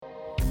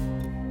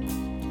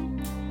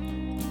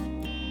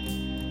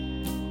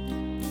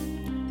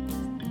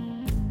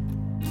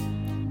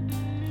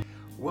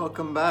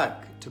Welcome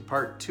back to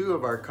part 2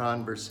 of our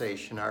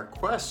conversation, our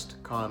Quest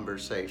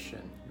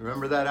conversation.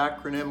 Remember that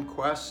acronym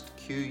Quest,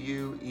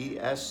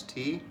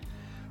 Q-U-E-S-T?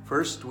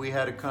 First, we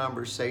had a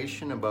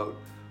conversation about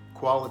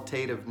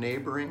qualitative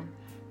neighboring,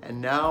 and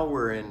now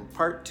we're in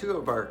part 2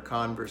 of our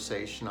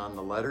conversation on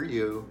the letter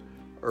U,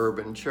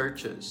 urban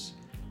churches.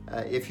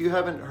 If you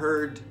haven't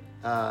heard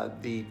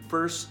the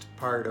first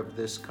part of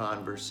this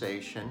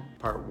conversation,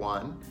 part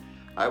 1,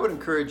 I would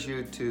encourage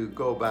you to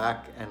go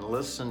back and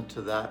listen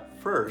to that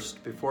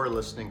first before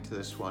listening to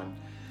this one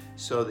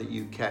so that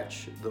you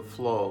catch the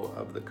flow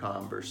of the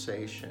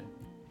conversation.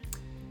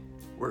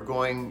 We're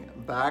going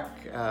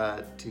back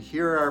to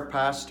hear our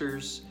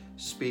pastors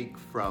speak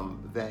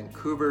from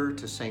Vancouver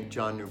to St.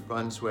 John, New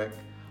Brunswick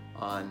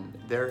on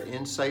their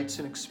insights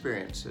and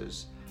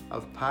experiences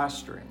of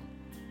pastoring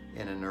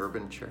in an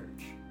urban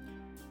church.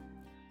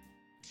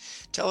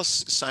 Tell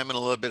us, Simon, a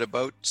little bit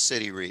about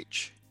City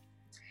Reach.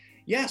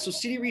 Yeah, so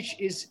City Reach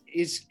is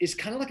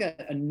kind of like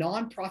a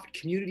nonprofit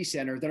community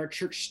center that our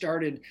church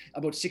started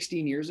about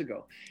 16 years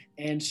ago.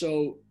 And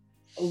so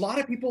a lot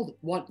of people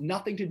want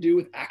nothing to do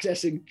with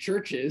accessing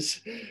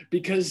churches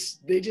because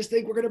they just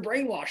think we're going to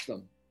brainwash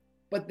them.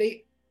 But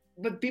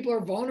people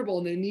are vulnerable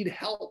and they need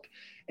help.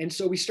 And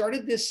so we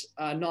started this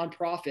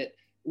nonprofit.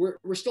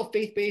 We're still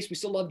faith-based. We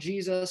still love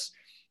Jesus.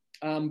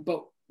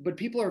 But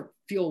people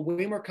feel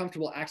way more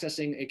comfortable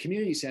accessing a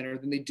community center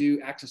than they do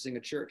accessing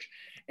a church.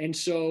 And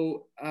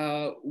so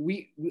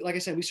we like I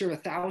said, we serve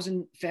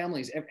 1,000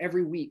 families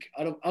every week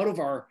out of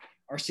our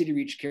City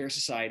Reach Care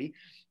Society.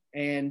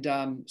 And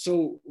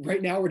so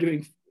right now we're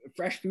doing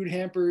fresh food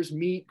hampers,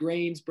 meat,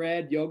 grains,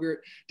 bread,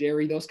 yogurt,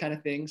 dairy, those kind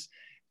of things.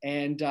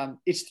 And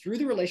it's through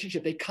the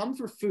relationship. They come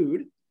for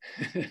food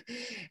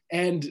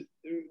and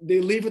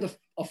they leave with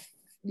a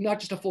not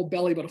just a full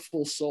belly, but a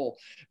full soul,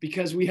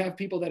 because we have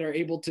people that are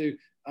able to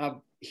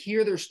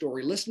hear their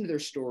story, listen to their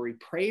story,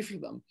 pray for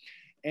them.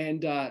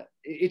 And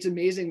it's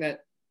amazing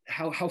that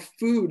how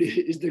food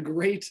is the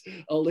great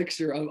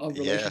elixir of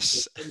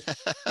relationships.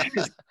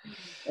 Yes.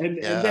 and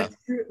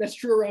that's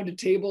true around a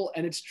table,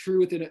 and it's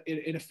true within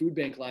in a food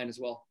bank line as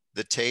well.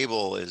 The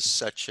table is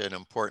such an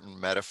important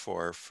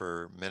metaphor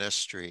for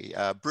ministry.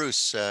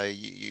 Bruce,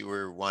 you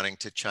were wanting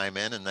to chime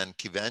in, and then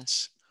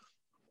Kivence.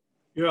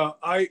 Yeah,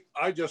 I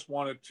just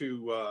wanted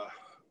to,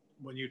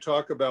 when you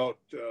talk about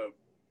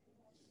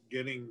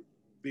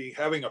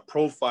having a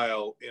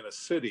profile in a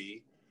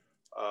city,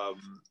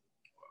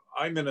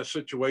 I'm in a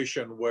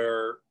situation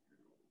where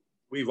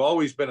we've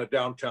always been a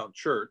downtown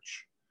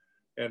church.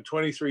 And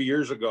 23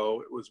 years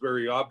ago, it was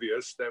very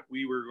obvious that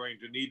we were going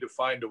to need to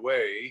find a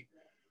way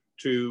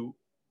to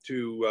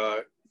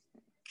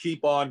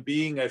keep on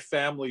being a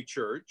family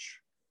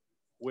church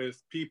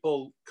with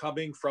people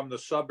coming from the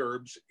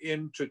suburbs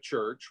into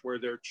church where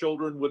their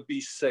children would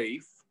be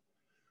safe,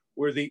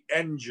 where the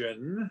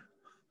engine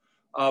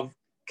of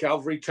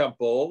Calvary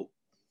Temple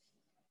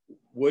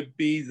would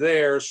be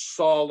there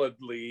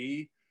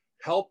solidly,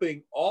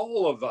 helping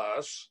all of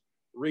us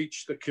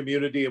reach the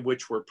community in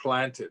which we're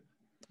planted.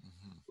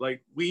 Mm-hmm.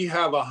 Like, we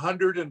have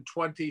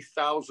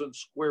 120,000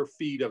 square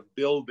feet of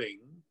building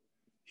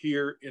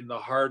here in the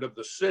heart of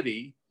the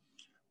city,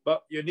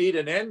 but you need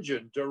an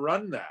engine to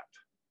run that.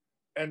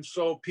 And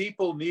so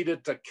people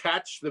needed to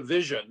catch the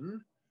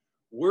vision.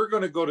 We're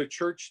going to go to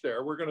church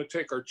there. We're going to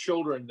take our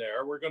children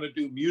there. We're going to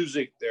do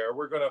music there.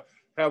 We're going to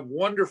have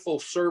wonderful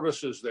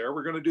services there.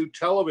 We're going to do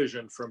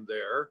television from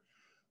there.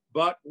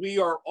 But we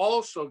are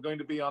also going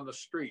to be on the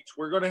streets.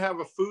 We're going to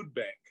have a food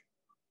bank.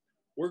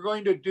 We're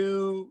going to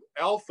do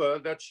Alpha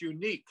that's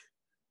unique.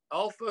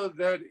 Alpha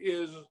that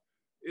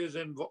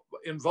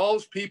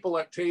involves people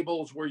at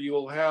tables where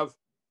you'll have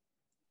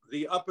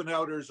the up and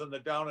outers and the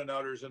down and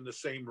outers in the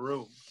same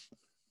room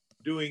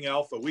doing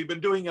Alpha. We've been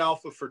doing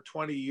Alpha for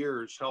 20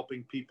 years,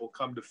 helping people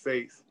come to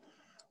faith.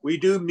 We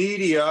do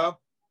media.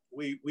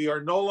 We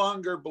are no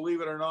longer,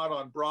 believe it or not,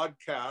 on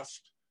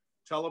broadcast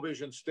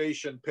television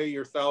station, pay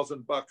your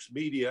 $1,000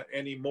 media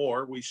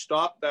anymore. We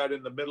stopped that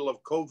in the middle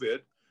of COVID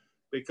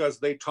because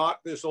they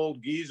taught this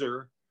old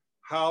geezer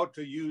how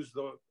to use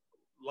the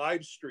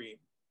live stream.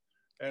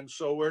 And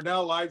so we're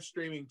now live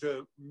streaming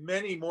to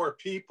many more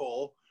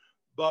people,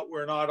 but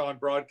we're not on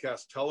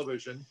broadcast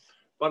television.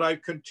 But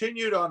I've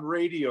continued on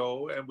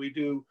radio, and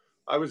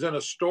I was in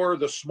a store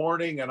this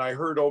morning and I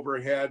heard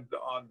overhead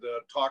on the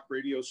talk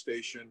radio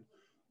station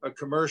a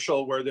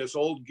commercial where this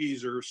old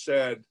geezer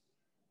said,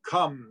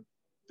 "Come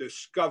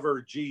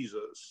discover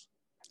Jesus."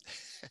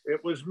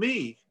 It was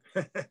me.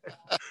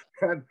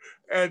 and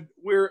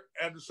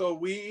so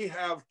we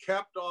have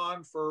kept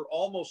on for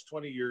almost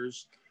 20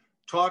 years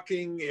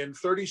talking in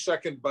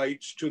 30-second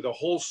bites to the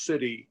whole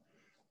city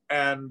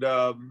and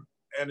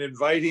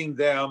inviting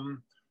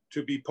them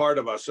to be part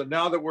of us. And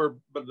now that we're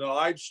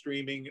live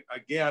streaming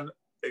again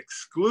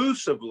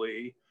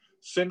exclusively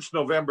since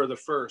November the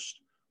 1st,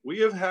 we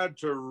have had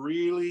to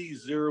really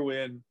zero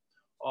in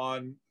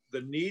on the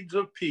needs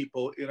of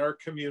people in our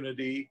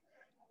community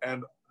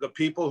and the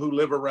people who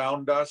live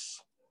around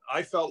us.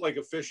 I felt like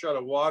a fish out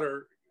of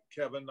water,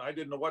 Kevin. I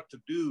didn't know what to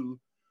do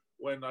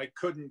when I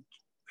couldn't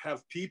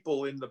have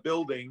people in the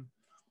building.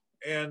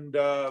 And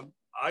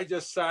I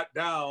just sat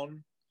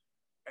down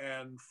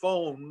and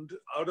phoned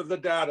out of the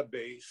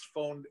database,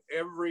 phoned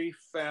every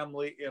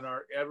family in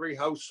every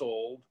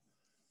household,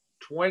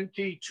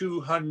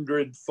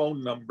 2,200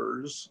 phone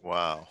numbers.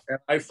 Wow. And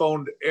I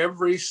phoned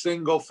every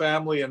single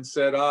family and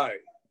said,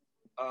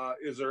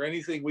 is there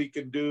anything we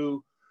can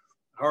do?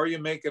 How are you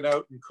making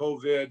out in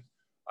COVID?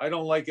 I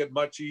don't like it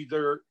much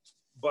either,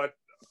 but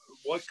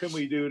what can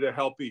we do to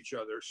help each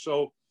other?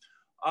 So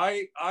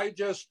I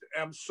just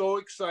am so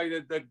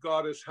excited that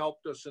God has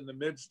helped us in the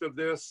midst of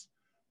this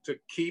to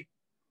keep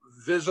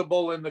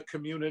visible in the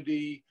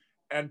community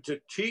and to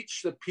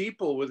teach the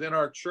people within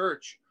our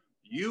church.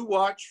 You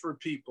watch for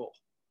people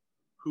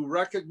who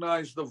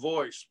recognize the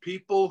voice,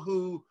 people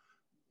who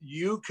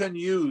you can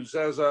use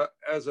as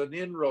an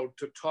inroad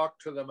to talk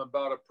to them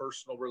about a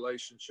personal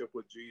relationship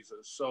with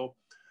Jesus. So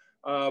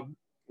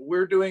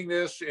we're doing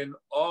this in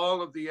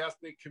all of the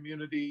ethnic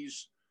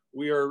communities.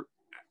 We are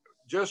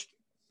just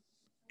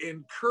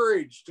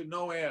encouraged to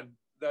no end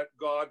that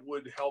God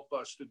would help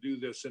us to do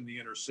this in the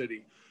inner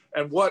city.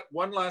 And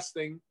one last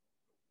thing,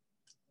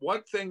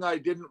 one thing I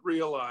didn't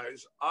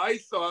realize, I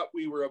thought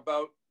we were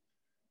about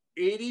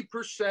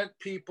 80%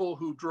 people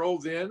who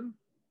drove in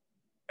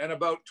and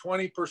about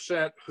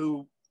 20%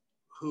 who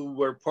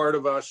were part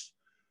of us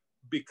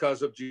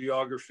because of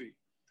geography.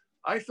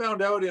 I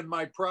found out in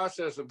my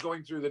process of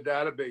going through the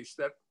database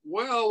that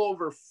well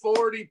over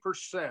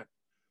 40%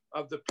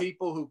 of the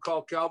people who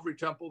call Calvary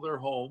Temple their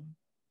home,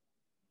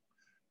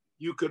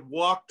 you could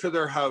walk to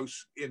their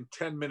house in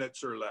 10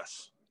 minutes or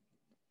less.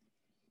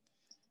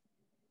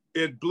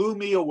 It blew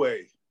me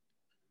away.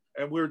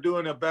 And we're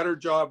doing a better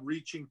job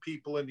reaching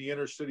people in the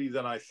inner city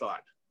than I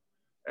thought.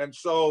 And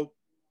so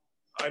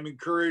I'm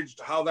encouraged.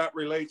 How that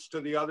relates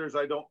to the others,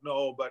 I don't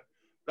know, but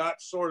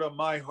that's sort of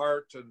my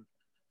heart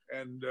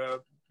and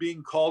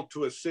being called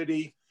to a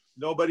city.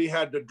 Nobody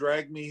had to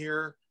drag me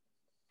here.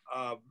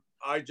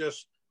 I'm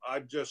just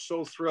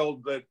so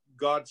thrilled that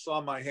God saw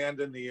my hand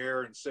in the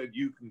air and said,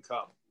 you can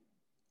come.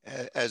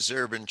 As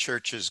urban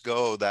churches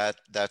go,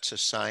 that's a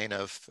sign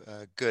of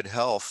good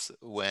health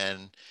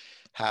when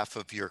half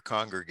of your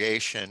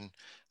congregation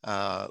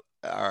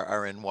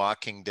are in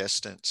walking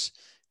distance.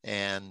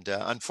 And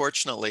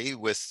unfortunately,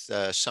 with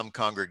some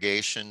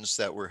congregations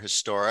that were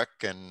historic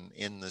and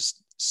in the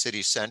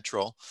city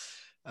central,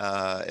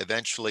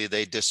 eventually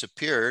they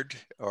disappeared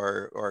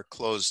or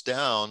closed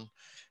down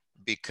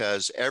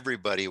because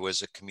everybody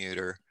was a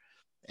commuter,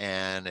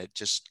 and it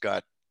just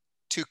got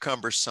too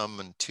cumbersome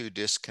and too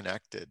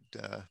disconnected.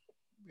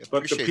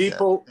 But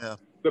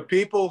the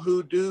people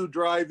who do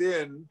drive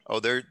in,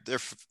 they're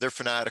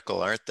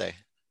fanatical, aren't they?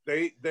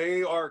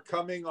 They are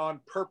coming on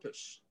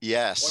purpose.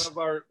 Yes.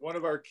 One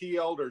of our key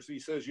elders, he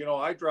says,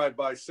 I drive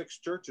by 6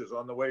 churches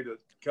on the way to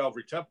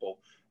Calvary Temple,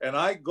 and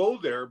I go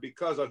there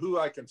because of who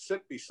I can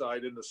sit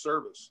beside in the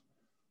service.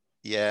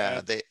 Yeah,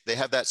 and they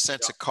have that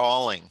sense of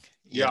calling,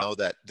 you know,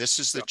 that this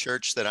is the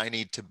church that I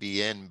need to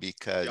be in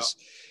because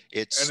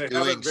it's and they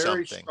doing have it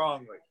very something.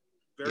 Strongly,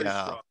 very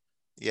strong.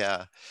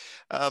 Yeah.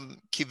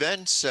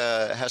 Kivens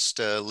has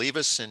to leave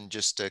us in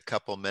just a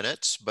couple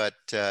minutes, but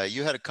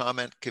you had a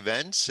comment,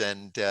 Kivens,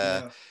 and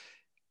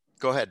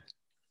go ahead.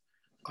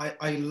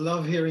 I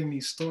love hearing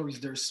these stories.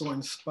 They're so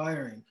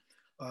inspiring.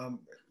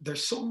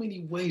 There's so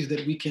many ways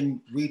that we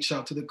can reach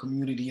out to the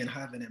community and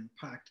have an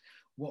impact.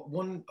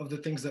 One of the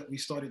things that we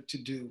started to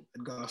do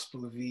at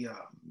Gospel of V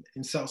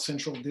in South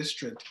Central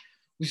District,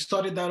 we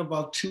started that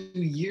about 2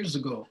 years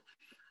ago.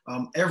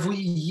 Every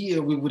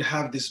year we would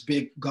have this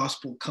big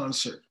gospel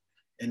concert,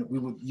 and we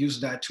would use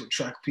that to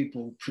attract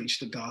people, preach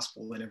the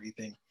gospel and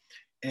everything.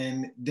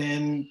 And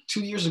then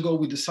 2 years ago,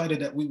 we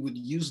decided that we would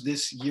use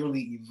this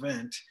yearly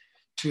event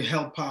to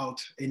help out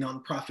a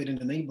nonprofit in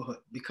the neighborhood,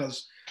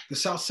 because the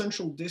South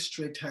Central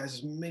District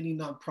has many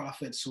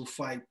nonprofits who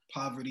fight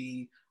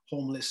poverty,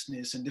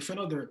 homelessness, and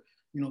different other,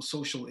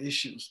 social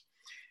issues.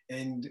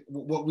 And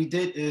what we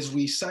did is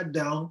we sat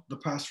down, the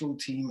pastoral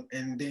team,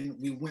 and then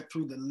we went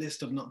through the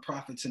list of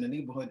nonprofits in the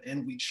neighborhood,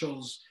 and we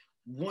chose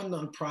one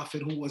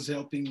nonprofit who was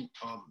helping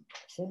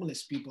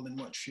homeless people in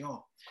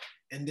Montreal.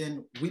 And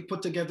then we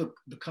put together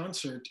the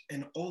concert,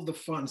 and all the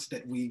funds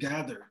that we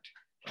gathered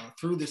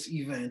through this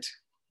event,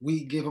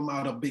 we gave them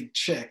out a big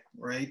check,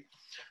 right?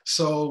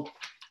 So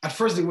at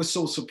first they were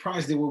so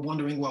surprised. They were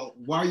wondering, well,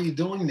 why are you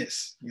doing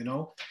this,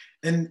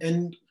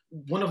 And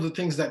one of the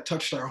things that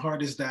touched our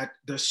heart is that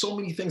there's so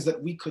many things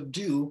that we could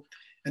do.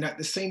 And at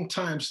the same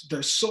time,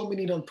 there's so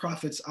many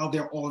nonprofits out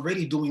there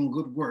already doing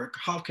good work.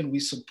 How can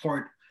we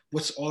support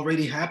what's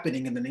already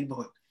happening in the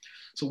neighborhood?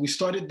 So we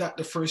started that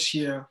the first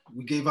year.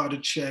 We gave out a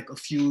check, a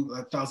few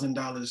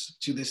 $1,000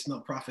 to this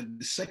nonprofit.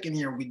 The second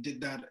year, we did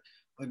that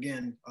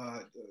again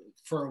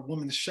for a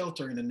women's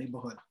shelter in the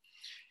neighborhood.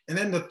 And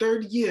then the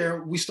third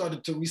year, we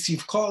started to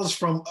receive calls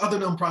from other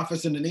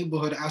nonprofits in the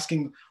neighborhood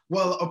asking,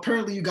 well,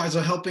 apparently you guys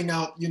are helping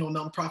out,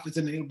 nonprofits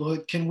in the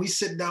neighborhood. Can we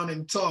sit down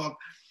and talk?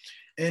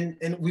 And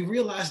we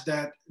realized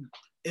that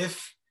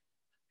if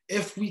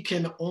we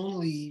can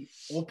only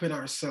open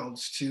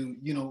ourselves to,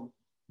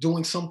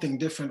 doing something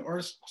different,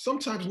 or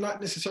sometimes not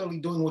necessarily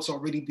doing what's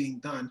already being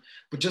done,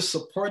 but just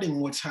supporting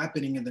what's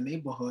happening in the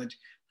neighborhood,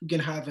 we can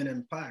have an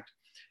impact.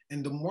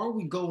 And the more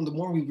we go and the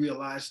more we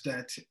realize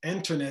that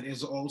internet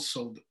is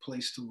also the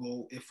place to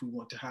go if we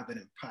want to have an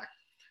impact.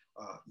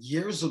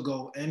 Years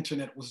ago,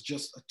 internet was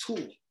just a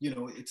tool. You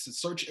know, it's a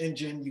search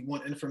engine. You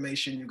want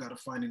information, you got to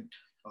find it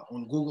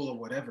on Google or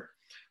whatever.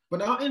 But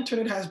now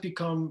internet has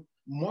become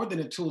more than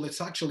a tool. It's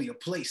actually a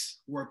place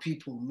where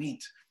people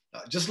meet.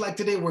 Just like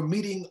today, we're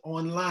meeting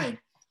online,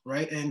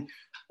 right? And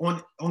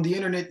on the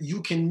internet,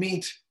 you can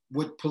meet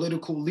with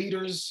political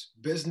leaders,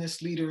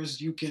 business leaders.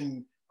 You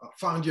can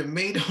find your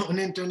mate on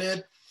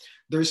internet.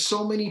 There's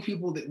so many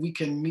people that we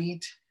can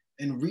meet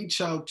and reach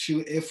out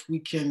to if we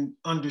can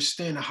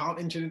understand how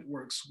internet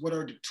works. What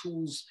are the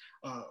tools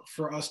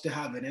for us to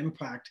have an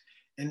impact?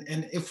 And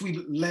if we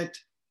let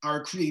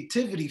our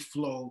creativity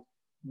flow,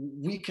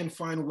 we can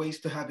find ways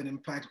to have an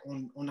impact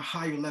on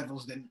higher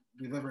levels than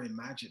we've ever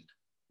imagined.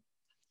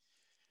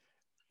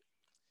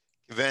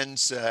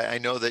 Vince, I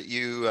know that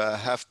you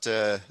have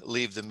to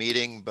leave the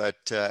meeting,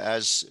 but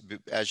as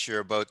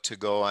you're about to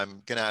go,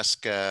 I'm going to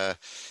ask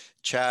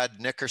Chad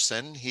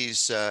Nickerson.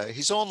 He's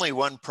only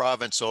one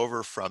province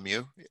over from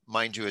you.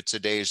 Mind you, it's a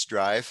day's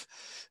drive.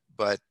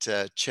 But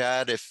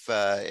Chad,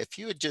 if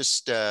you would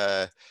just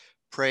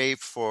pray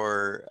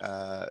for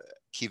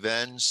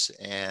Kivens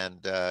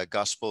and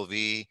Gospel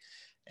V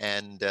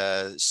and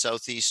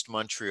Southeast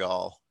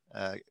Montreal.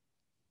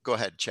 Go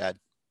ahead, Chad.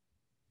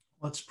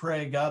 Let's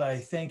pray. God, I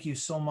thank you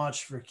so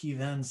much for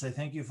Kivens. I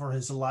thank you for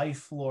his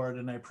life, Lord,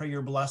 and I pray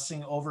your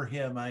blessing over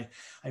him. I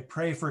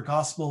pray for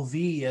Gospel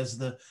V as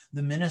the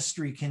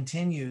ministry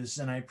continues,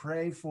 and I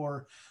pray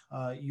for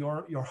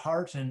your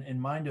heart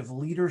and mind of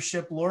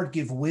leadership. Lord,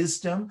 give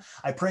wisdom.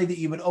 I pray that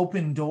you would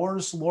open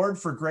doors, Lord,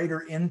 for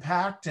greater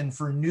impact and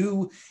for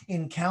new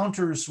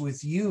encounters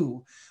with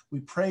you. We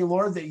pray,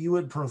 Lord, that you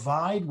would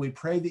provide. We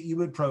pray that you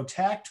would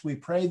protect. We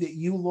pray that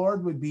you,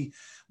 Lord, would be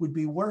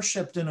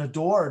worshiped and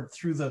adored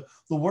through the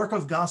work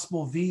of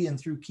Gospel V and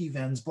through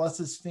Kivens. Bless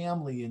his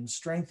family and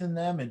strengthen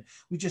them. And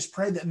we just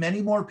pray that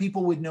many more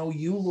people would know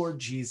you, Lord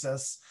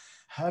Jesus.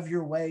 Have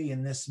your way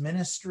in this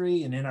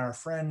ministry and in our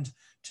friend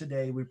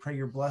today. We pray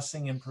your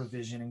blessing and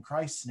provision in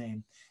Christ's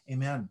name.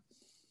 Amen.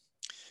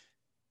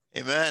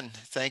 Amen.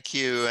 Thank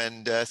you.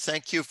 And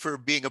thank you for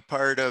being a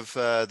part of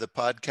the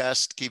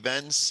podcast,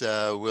 Kivens.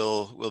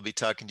 We'll be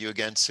talking to you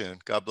again soon.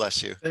 God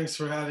bless you. Thanks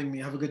for having me.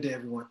 Have a good day,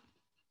 everyone.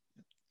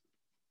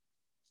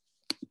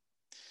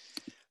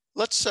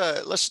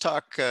 Let's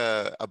talk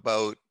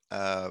about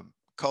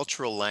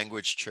cultural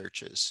language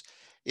churches.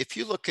 If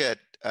you look at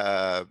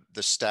the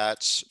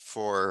stats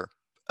for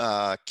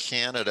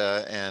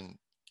Canada and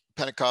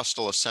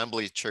Pentecostal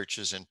Assembly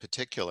churches in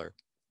particular,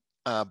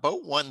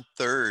 about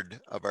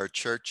 1/3 of our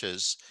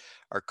churches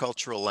are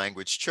cultural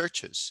language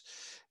churches,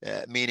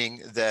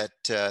 meaning that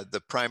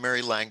the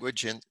primary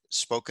language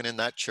spoken in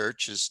that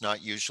church is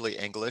not usually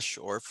English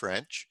or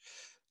French,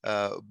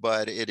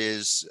 but it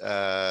is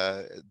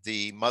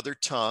the mother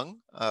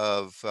tongue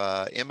of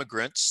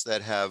immigrants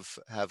that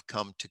have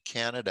come to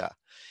Canada.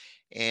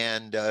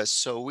 And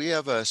so we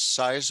have a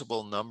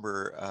sizable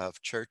number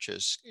of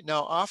churches.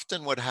 Now,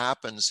 often what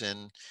happens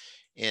in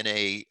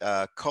a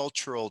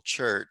cultural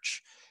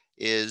church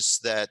is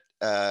that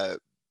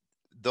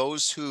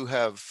those who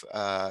have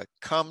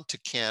come to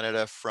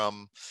Canada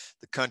from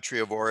the country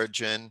of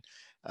origin,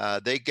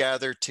 they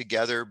gather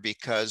together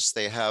because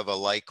they have a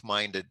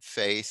like-minded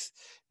faith.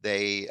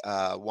 They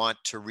want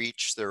to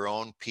reach their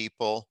own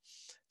people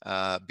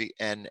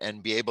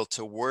and be able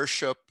to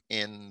worship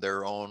in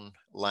their own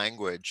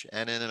language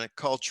and in a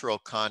cultural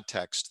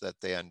context that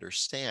they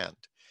understand.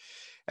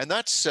 And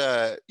that's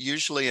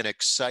usually an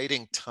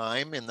exciting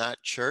time in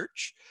that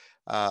church.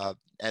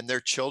 And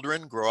their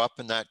children grow up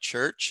in that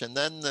church. And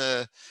then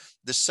the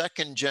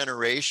second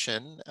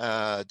generation,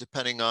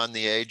 depending on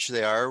the age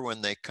they are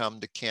when they come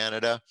to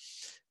Canada,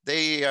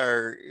 they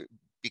are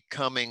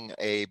becoming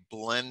a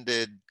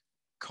blended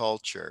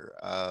culture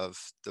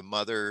of the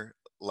mother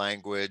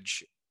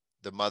language,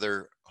 the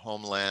mother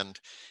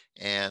homeland,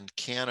 and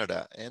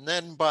Canada. And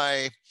then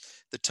by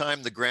the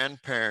time the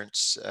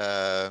grandparents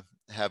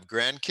have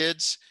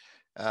grandkids,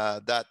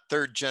 that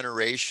third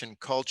generation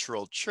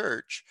cultural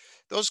church,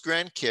 those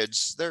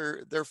grandkids,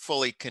 they're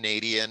fully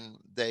Canadian.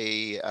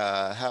 They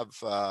have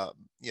a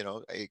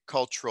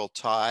cultural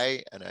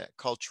tie and a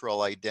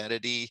cultural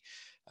identity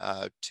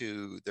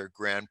to their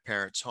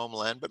grandparents'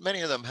 homeland, but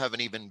many of them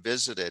haven't even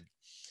visited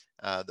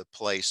the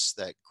place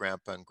that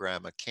grandpa and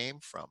grandma came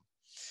from.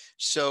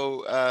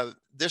 So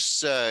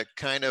this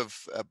kind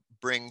of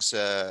brings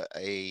a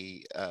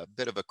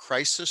bit of a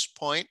crisis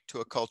point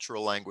to a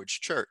cultural language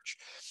church,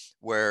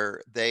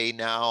 where they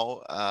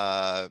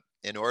now,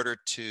 in order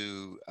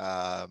to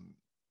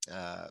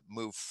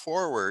move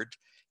forward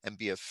and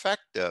be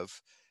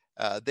effective,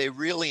 they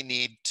really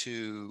need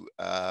to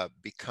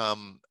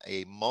become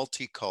a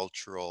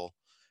multicultural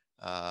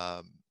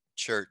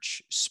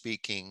church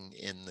speaking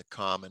in the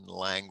common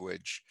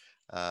language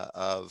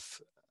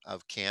of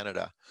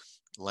Canada.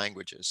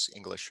 languages,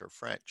 English or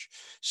French.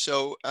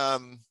 So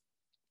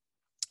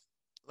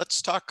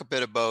let's talk a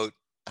bit about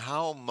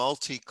how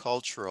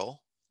multicultural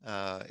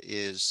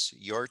is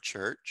your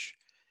church,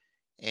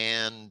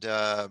 and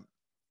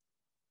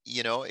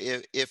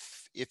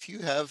if you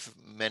have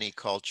many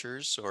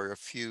cultures or a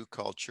few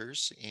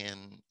cultures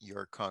in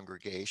your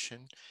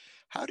congregation,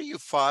 how do you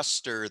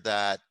foster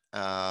that?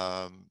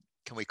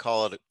 Can we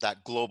call it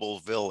that global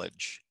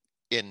village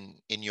in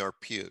your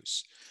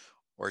pews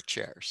or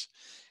chairs?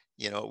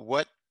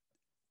 What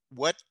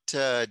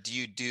do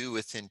you do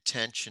with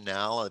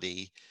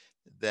intentionality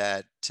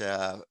that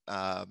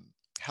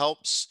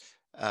helps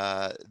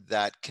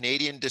that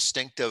Canadian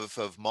distinctive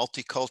of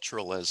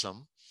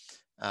multiculturalism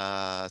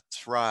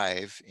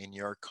thrive in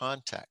your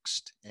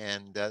context?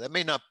 And that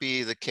may not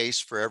be the case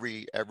for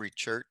every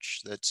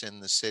church that's in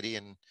the city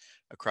and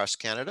across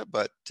Canada,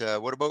 but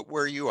what about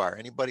where you are?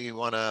 Anybody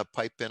want to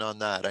pipe in on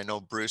that? I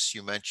know, Bruce,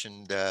 you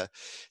mentioned that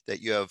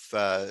you have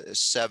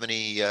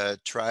 70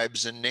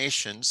 tribes and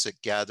nations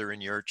that gather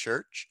in your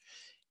church.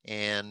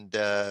 And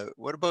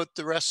what about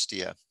the rest of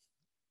you?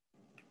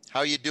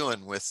 How you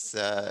doing with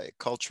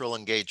cultural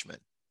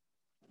engagement?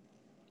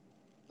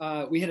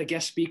 We had a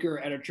guest speaker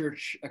at our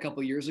church a couple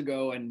of years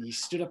ago, and he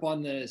stood up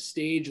on the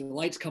stage and the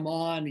lights come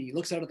on, and he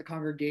looks out at the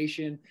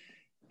congregation,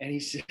 and he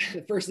said,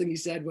 the first thing he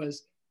said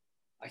was,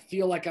 "I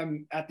feel like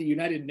I'm at the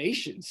United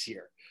Nations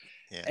here."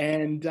 Yeah.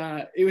 And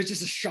it was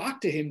just a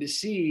shock to him to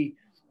see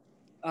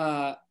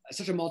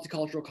such a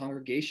multicultural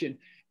congregation.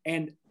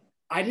 And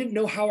I didn't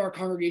know how our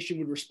congregation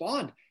would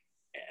respond.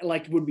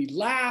 Like, would we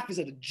laugh? Is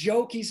that a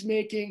joke he's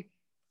making?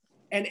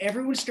 And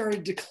everyone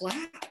started to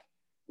clap.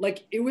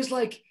 Like, it was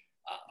like,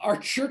 our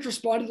church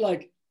responded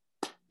like,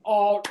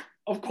 "Oh,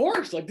 of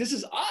course, like this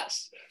is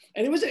us."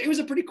 And it was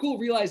a pretty cool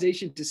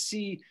realization to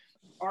see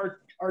our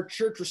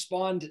church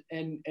respond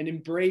and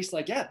embrace,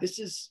 like, yeah, this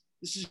is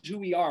who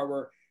we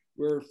are.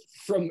 We're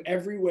from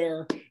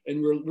everywhere,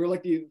 and we're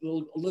like the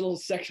little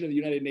section of the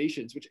United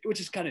Nations, which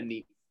is kind of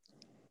neat.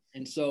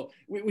 And so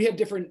we have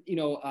different,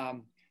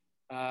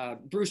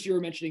 Bruce, you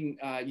were mentioning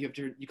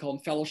you call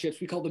them fellowships.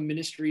 We call them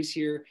ministries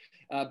here,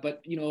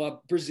 but a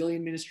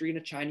Brazilian ministry and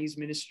a Chinese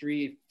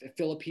ministry, a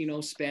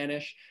Filipino,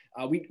 Spanish.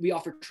 We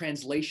offer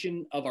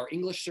translation of our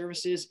English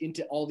services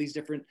into all these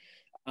different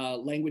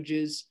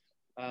languages,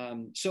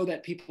 so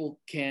that people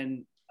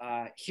can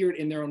hear it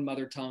in their own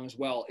mother tongue as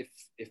well,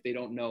 if they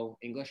don't know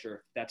English, or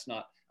if that's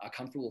not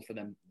comfortable for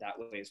them that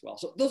way as well.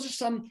 So those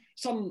are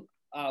some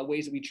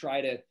ways that we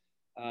try to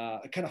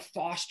kind of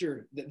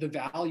foster the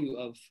value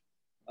of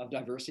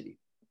diversity.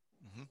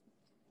 Mm-hmm.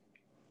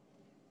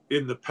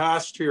 In the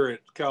past here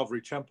at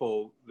Calvary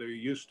Temple, there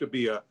used to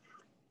be a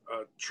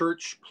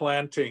church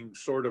planting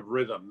sort of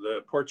rhythm.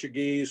 The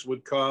Portuguese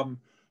would come,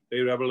 they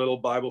would have a little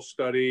Bible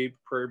study,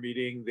 prayer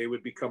meeting, they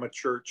would become a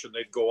church and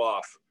they'd go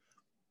off.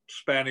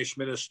 Spanish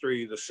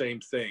ministry, the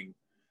same thing.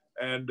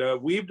 And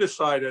we've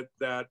decided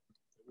that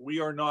we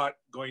are not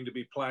going to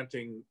be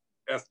planting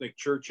ethnic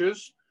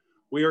churches.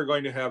 We are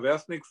going to have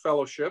ethnic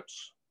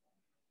fellowships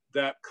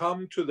that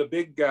come to the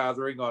big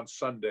gathering on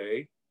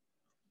Sunday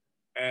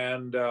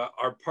and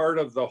are part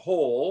of the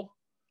whole,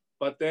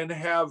 but then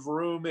have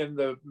room in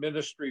the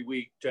ministry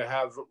week to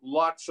have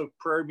lots of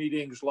prayer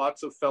meetings,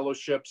 lots of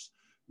fellowships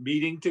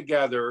meeting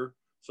together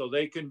so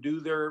they can do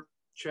their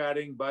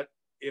chatting. But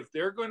if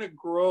they're going to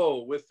grow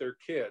with their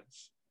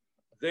kids,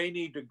 they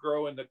need to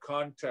grow in the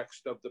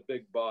context of the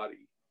big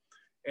body.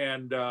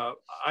 And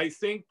I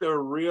think the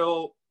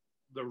real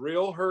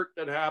hurt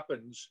that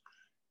happens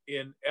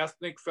in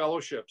ethnic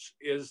fellowships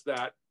is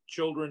that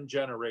children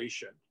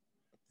generation.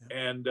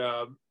 And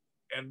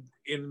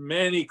in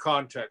many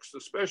contexts,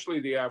 especially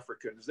the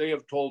Africans, they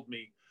have told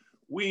me,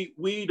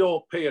 we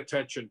don't pay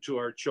attention to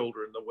our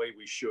children the way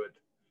we should.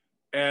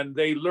 And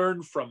they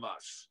learn from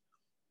us,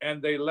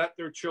 and they let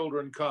their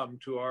children come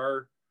to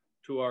our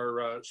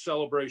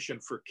celebration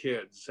for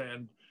kids.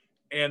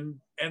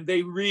 And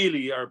they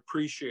really are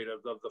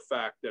appreciative of the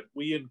fact that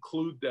we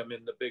include them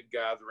in the big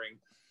gathering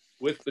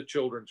with the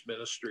children's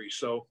ministry.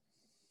 So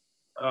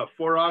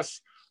for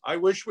us, I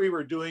wish we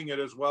were doing it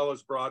as well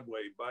as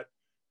Broadway, but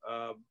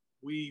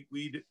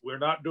we're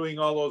not doing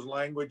all those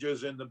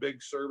languages in the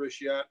big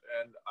service yet,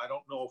 and I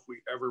don't know if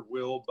we ever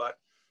will, but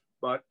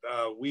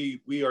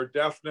we are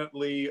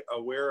definitely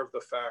aware of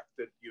the fact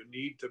that you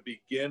need to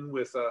begin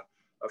with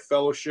a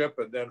fellowship,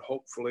 and then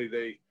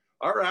hopefully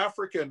our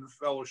African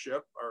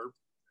fellowship,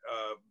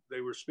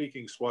 they were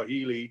speaking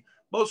Swahili,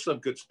 most of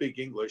them could speak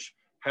English,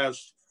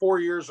 has 4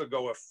 years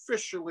ago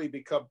officially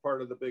become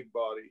part of the big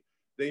body.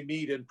 They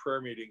meet in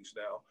prayer meetings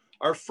now.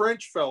 Our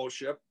French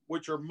fellowship,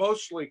 which are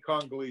mostly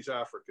Congolese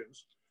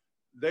Africans,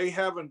 they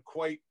haven't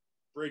quite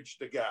bridged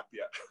the gap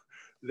yet.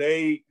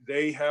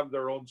 They have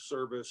their own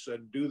service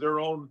and do their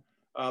own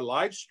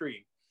live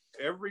stream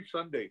every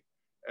Sunday.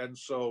 And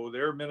so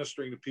they're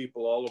ministering to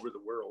people all over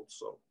the world.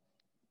 So,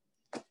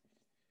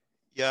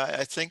 yeah,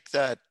 I think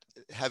that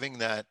having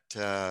that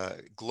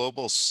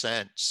global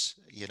sense,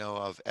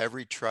 of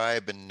every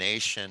tribe and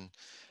nation,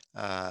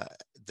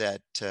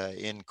 that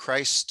in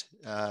Christ,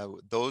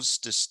 those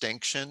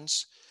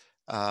distinctions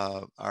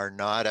are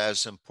not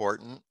as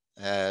important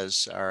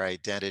as our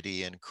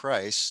identity in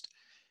Christ.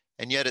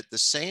 And yet at the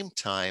same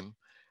time,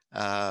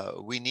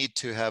 we need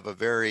to have a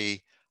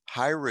very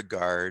high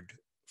regard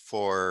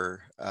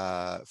for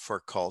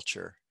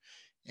culture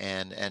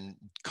and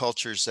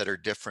cultures that are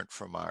different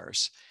from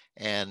ours,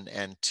 and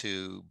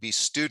to be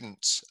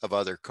students of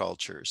other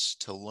cultures,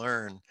 to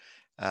learn,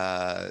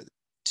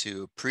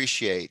 to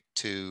appreciate,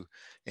 to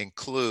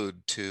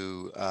include,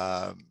 to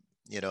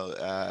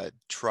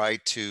try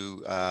to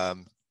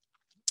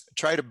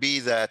be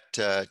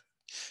that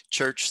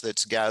church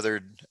that's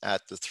gathered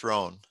at the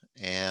throne.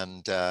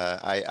 And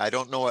I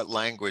don't know what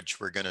language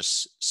we're going to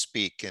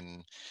speak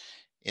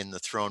in the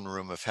throne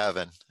room of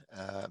heaven.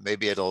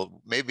 Maybe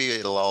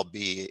it'll all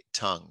be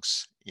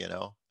tongues,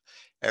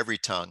 every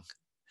tongue.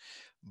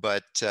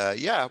 But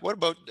yeah, what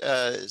about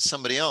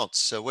somebody else?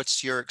 So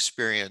what's your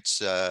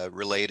experience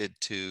related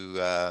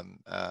to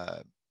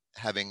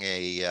having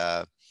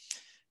a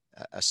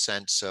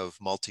sense of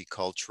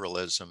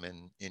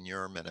multiculturalism in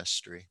your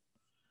ministry?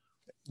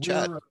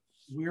 Chad?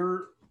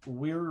 We're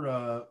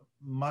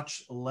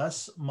much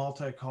less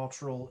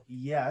multicultural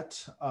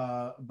yet,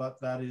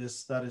 but that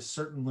is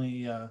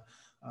certainly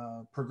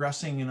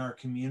progressing in our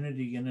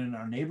community and in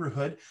our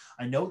neighborhood.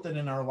 I note that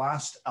in our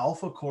last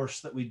Alpha course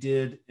that we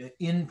did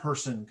in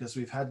person, because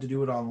we've had to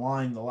do it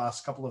online the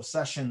last couple of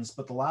sessions,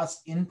 but the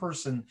last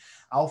in-person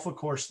Alpha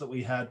course that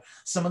we had,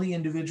 some of the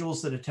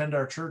individuals that attend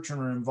our church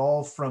and are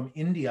involved from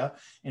India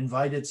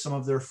invited some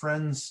of their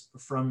friends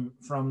from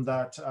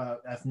that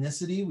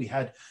ethnicity. We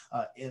had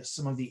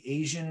some of the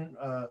Asian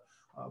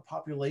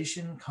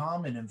population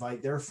come and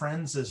invite their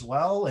friends as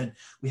well. And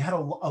we had a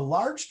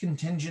large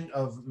contingent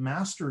of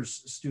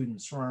master's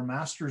students from our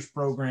master's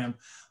program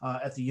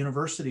at the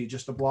university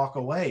just a block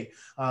away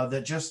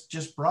that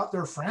just brought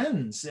their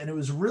friends. And it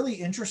was really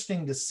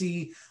interesting to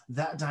see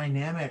that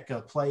dynamic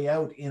play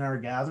out in our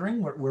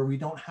gathering where we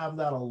don't have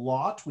that a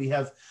lot. We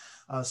have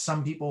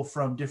some people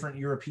from different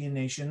European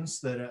nations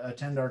that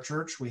attend our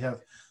church. We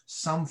have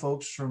some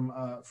folks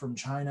from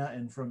China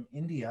and from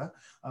India,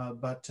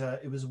 but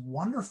it was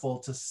wonderful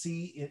to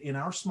see in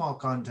our small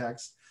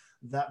context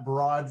that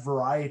broad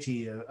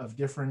variety of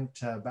different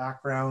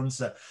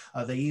backgrounds.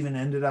 They even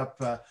ended up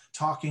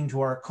talking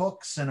to our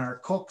cooks, and our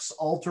cooks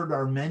altered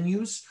our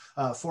menus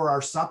for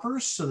our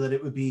suppers so that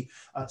it would be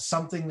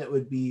something that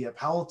would be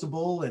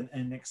palatable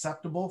and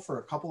acceptable for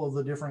a couple of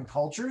the different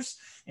cultures.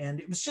 And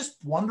it was just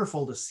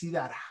wonderful to see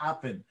that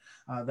happen,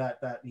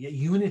 that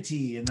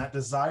unity and that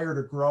desire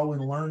to grow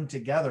and learn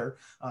together,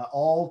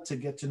 all to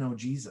get to know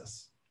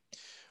Jesus.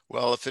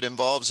 Well, if it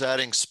involves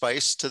adding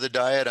spice to the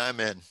diet, I'm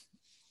in.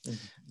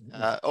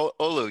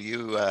 Olu,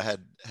 you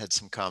had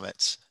some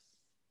comments.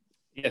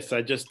 Yes,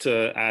 just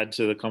to add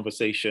to the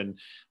conversation,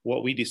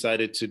 what we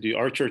decided to do,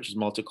 our church is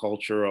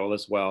multicultural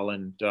as well,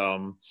 and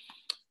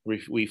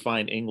we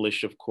find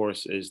English, of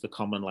course, is the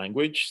common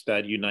language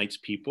that unites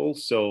people.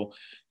 So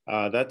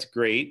that's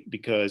great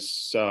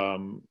because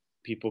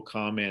people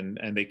come in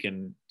and they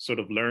can sort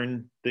of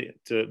learn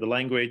the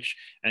language.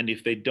 And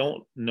if they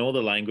don't know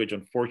the language,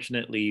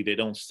 unfortunately, they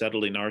don't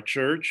settle in our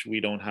church. We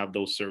don't have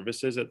those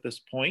services at this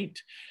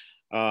point.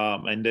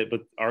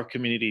 But our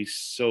community is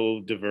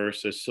so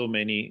diverse. There's so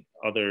many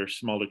other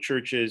smaller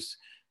churches.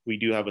 We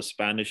do have a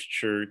Spanish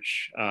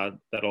church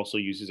that also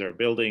uses our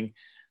building.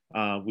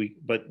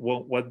 But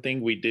one thing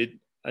we did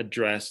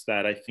address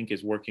that I think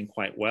is working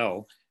quite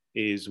well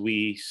is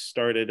we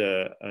started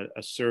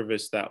a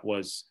service that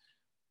was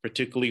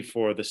particularly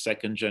for the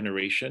second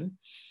generation.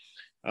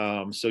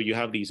 So you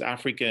have these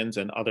Africans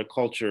and other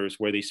cultures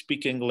where they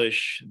speak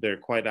English, they're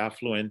quite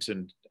affluent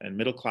and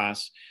middle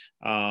class,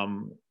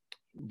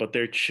 but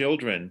their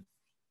children,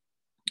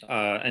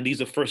 and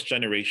these are first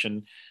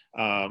generation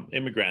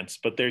immigrants,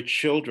 but their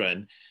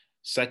children,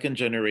 second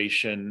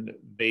generation,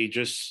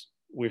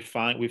 we're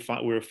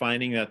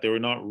finding that they were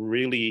not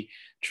really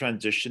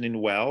transitioning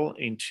well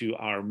into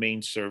our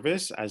main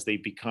service as they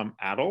become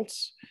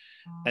adults.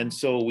 And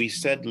so we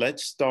said,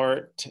 let's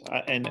start,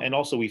 and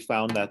also we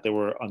found that there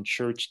were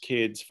unchurched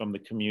kids from the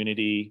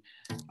community,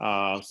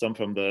 some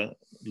from the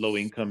low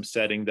income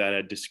setting that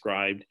I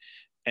described,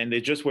 and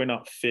they just were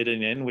not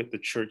fitting in with the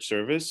church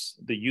service.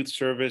 The youth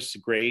service,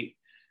 great,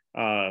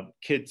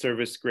 kid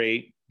service,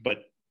 great,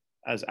 but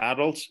as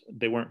adults,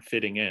 they weren't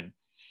fitting in.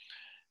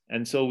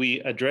 And so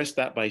we addressed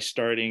that by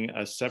starting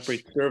a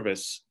separate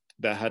service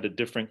that had a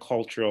different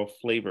cultural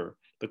flavor.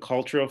 The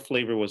cultural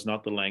flavor was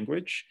not the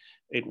language,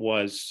 it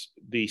was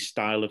the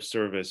style of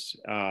service.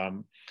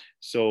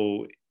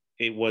 So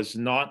it was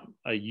not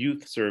a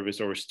youth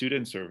service or a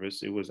student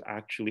service, it was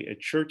actually a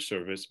church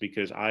service,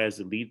 because I, as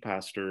the lead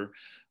pastor,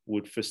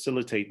 would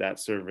facilitate that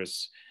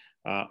service,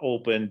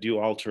 open, do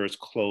altars,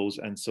 close,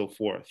 and so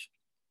forth.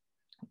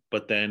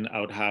 But then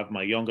I would have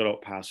my young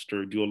adult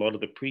pastor do a lot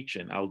of the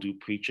preaching. I'll do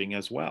preaching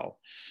as well.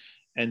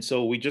 And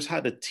so we just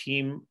had a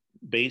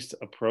team-based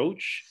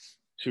approach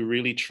to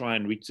really try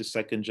and reach the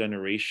second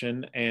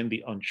generation and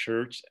the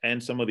unchurched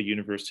and some of the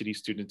university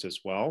students as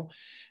well.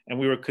 And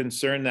we were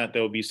concerned that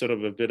there would be sort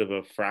of a bit of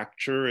a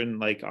fracture in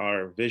like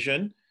our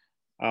vision,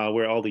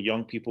 where all the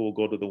young people will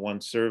go to the one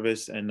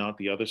service and not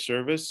the other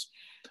service.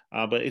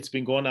 But it's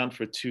been going on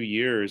for 2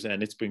 years,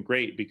 and it's been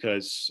great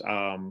because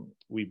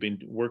we've been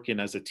working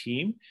as a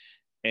team.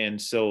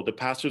 And so the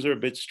pastors are a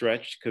bit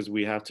stretched because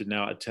we have to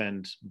now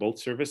attend both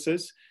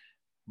services,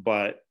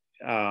 but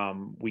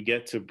we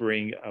get to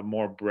bring a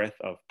more breadth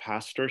of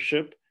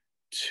pastorship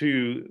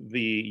to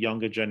the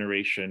younger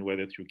generation,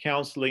 whether through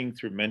counseling,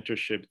 through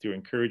mentorship, through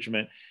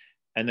encouragement.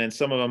 And then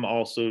some of them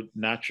also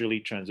naturally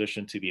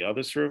transition to the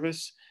other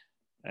service.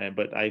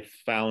 But I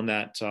found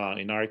that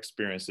in our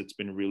experience, it's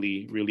been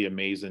really, really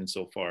amazing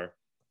so far.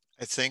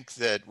 I think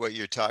that what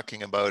you're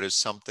talking about is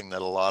something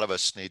that a lot of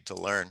us need to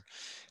learn,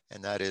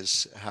 and that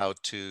is how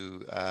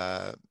to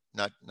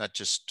not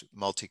just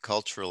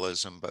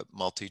multiculturalism, but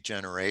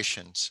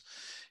multi-generations,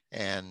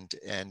 and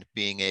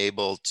being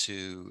able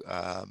to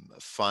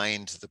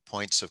find the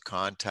points of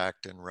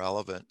contact and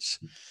relevance.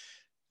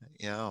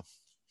 Yeah.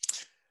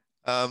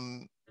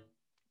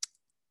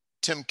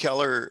 Tim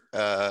Keller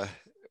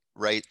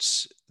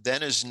writes,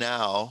 "Then as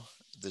now,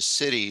 the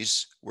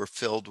cities were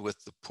filled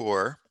with the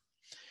poor,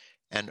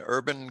 and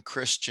urban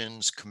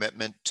Christians'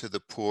 commitment to the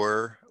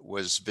poor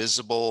was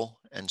visible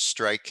and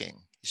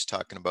striking." He's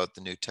talking about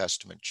the New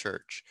Testament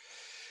church.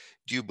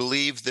 "Do you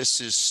believe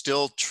this is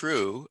still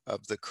true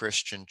of the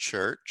Christian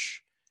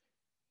church?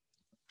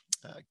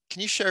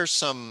 Can you share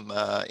some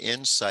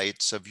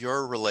insights of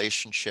your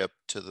relationship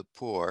to the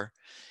poor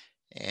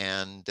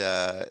and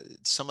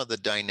some of the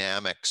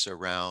dynamics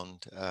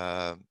around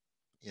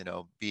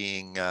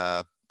being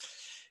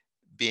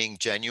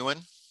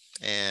genuine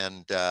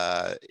and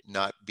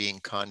not being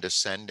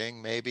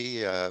condescending,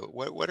 maybe?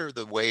 What are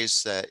the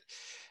ways that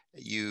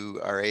you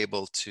are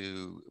able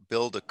to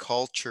build a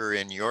culture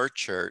in your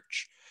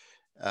church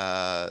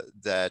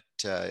that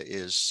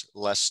is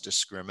less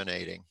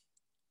discriminating?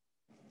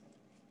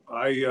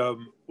 I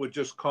would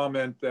just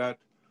comment that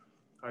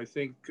I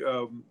think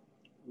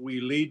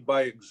we lead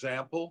by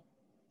example,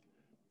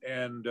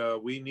 and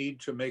we need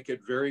to make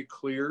it very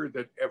clear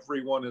that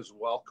everyone is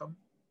welcome.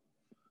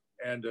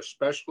 And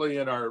especially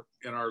in our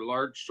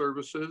large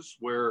services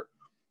where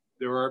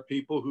there are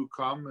people who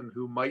come and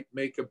who might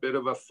make a bit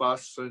of a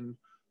fuss, and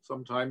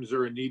sometimes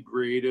they're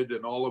inebriated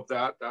and all of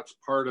that. That's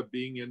part of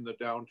being in the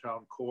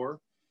downtown core.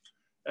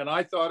 And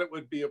I thought it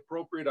would be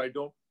appropriate. I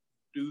don't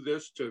do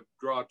this to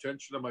draw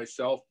attention to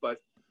myself,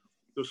 but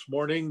this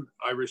morning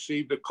I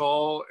received a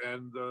call,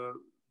 and the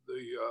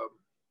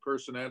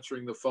person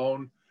answering the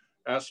phone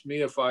asked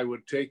me if I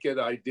would take it.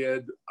 I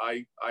did.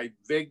 I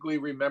vaguely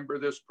remember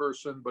this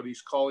person, but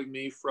he's calling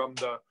me from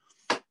the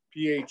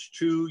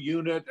PH2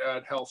 unit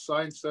at Health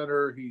Science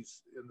Center.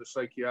 He's in the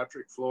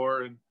psychiatric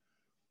floor, and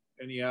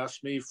he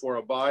asked me for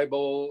a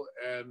Bible,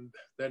 and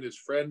then his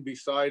friend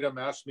beside him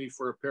asked me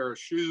for a pair of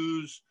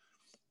shoes.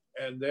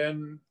 And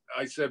then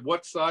I said,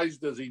 "What size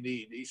does he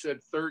need?" He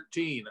said,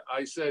 13.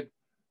 I said,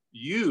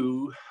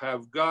 "You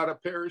have got a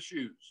pair of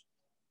shoes."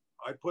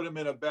 I put him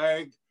in a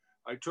bag.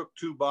 I took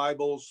 2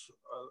 Bibles.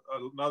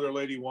 Another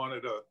lady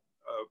wanted a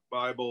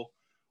Bible.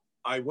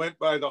 I went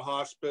by the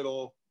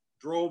hospital,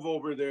 drove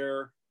over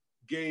there,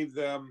 gave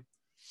them.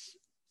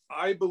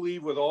 I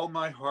believe with all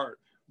my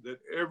heart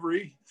that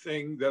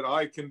everything that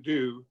I can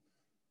do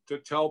to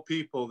tell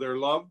people they're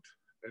loved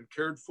and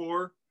cared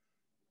for,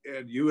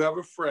 and you have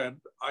a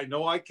friend. I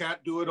know I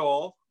can't do it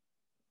all,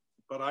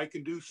 but I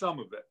can do some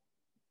of it.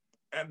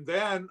 And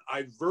then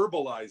I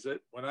verbalize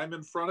it when I'm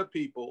in front of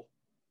people,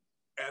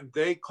 and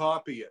they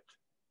copy it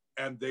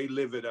and they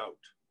live it out.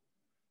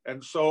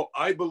 And so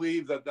I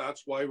believe that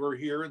that's why we're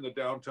here in the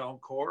downtown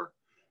core,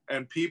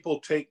 and people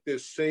take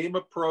this same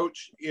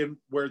approach in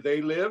where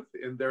they live,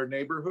 in their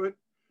neighborhood,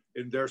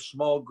 in their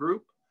small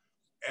group.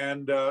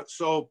 And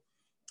so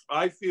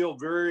I feel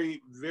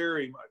very,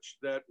 very much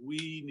that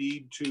we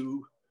need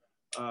to,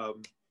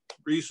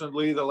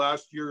 recently, the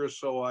last year or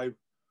so,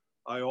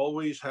 I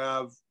always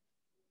have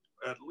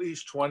at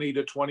least 20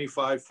 to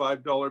 25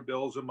 $5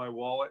 bills in my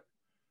wallet.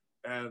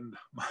 And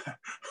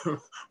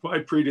my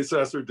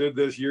predecessor did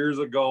this years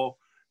ago.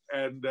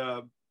 And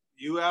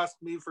you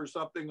ask me for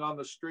something on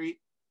the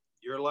street,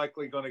 you're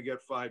likely going to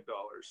get $5.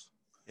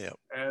 Yeah.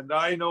 And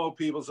I know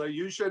people say,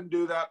 "You shouldn't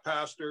do that,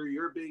 Pastor.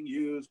 You're being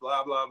used,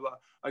 blah, blah, blah."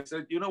 I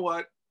said, you know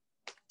what?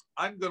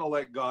 I'm going to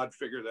let God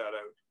figure that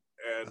out.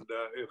 And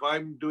if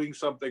I'm doing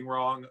something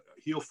wrong,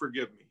 he'll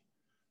forgive me.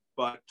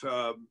 But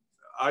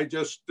I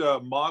just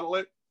model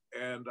it,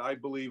 and I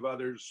believe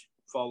others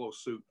follow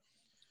suit.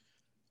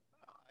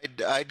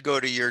 I'd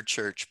go to your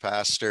church,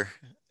 Pastor,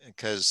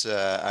 because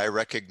I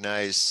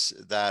recognize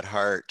that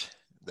heart.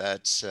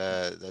 That's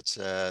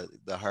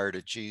the heart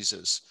of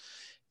Jesus.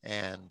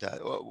 And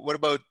what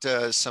about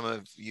some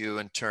of you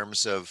in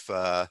terms of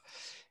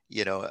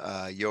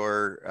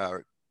your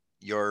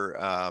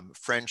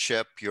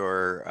friendship,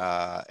 your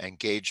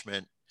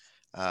engagement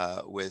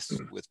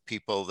with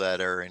people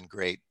that are in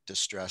great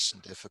distress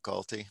and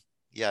difficulty?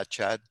 Yeah,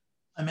 Chad.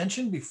 I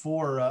mentioned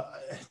before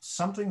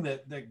something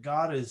that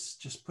God has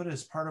just put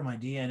as part of my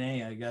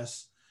DNA, I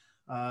guess,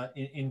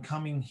 in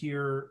coming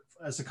here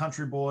as a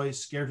country boy,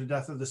 scared to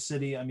death of the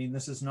city. I mean,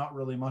 this is not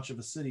really much of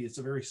a city. It's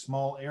a very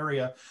small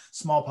area,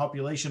 small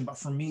population. But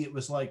for me, it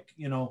was like,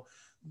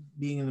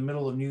 being in the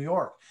middle of New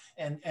York.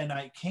 And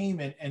I came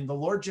and the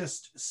Lord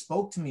just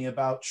spoke to me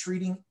about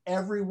treating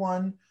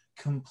everyone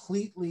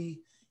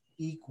completely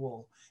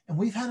equal. And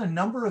we've had a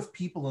number of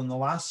people in the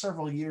last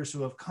several years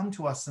who have come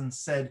to us and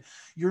said,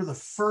 you're the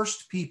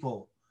first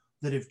people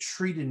that have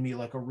treated me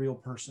like a real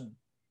person.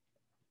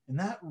 And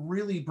that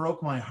really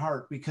broke my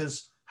heart,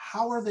 because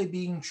how are they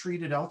being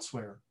treated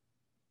elsewhere?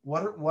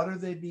 What are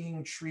they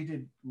being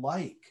treated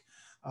like?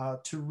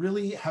 To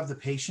really have the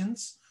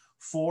patience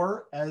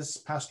for, as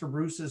Pastor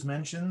Bruce has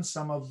mentioned,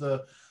 some of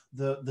the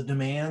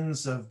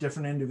demands of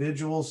different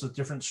individuals with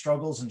different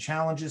struggles and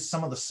challenges,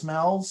 some of the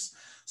smells,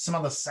 some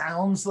of the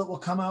sounds that will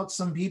come out,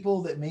 some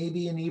people that may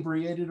be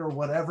inebriated or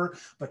whatever,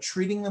 but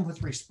treating them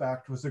with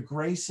respect, with the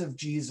grace of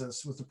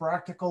Jesus, with the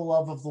practical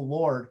love of the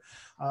Lord.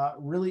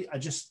 Really, I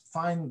just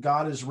find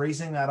God is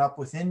raising that up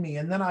within me.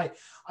 And then I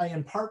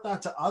impart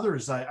that to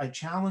others. I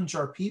challenge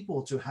our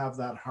people to have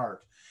that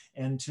heart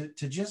and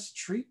to just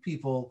treat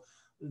people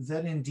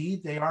that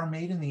indeed they are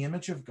made in the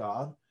image of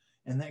God,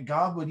 and that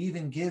God would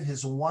even give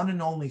his one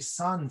and only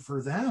Son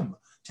for them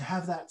to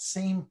have that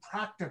same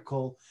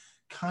practical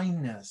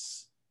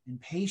kindness and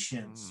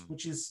patience,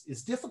 which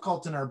is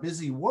difficult in our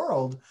busy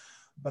world,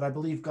 but I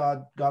believe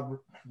God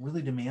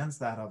really demands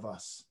that of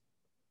us.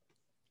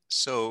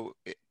 So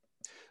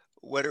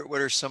what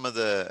are some of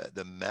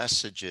the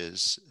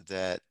messages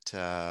that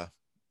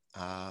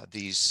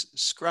these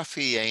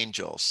scruffy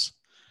angels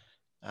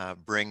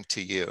bring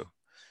to you?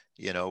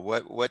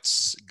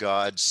 What's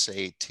God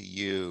say to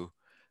you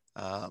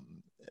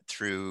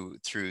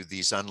through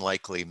these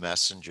unlikely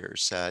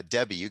messengers?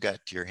 Debbie, you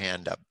got your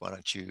hand up. Why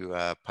don't you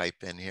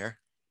pipe in here?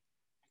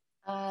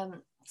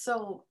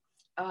 So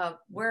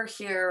we're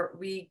here.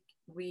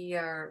 We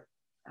are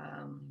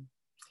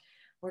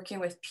working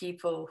with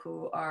people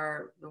who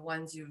are the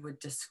ones you would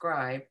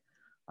describe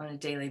on a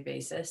daily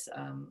basis,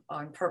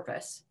 on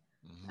purpose.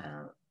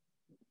 Mm-hmm.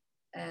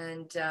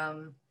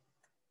 And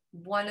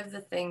one of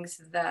the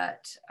things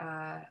that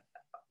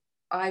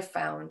I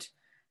found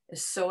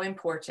is so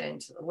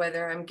important,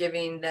 whether I'm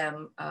giving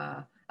them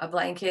a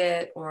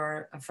blanket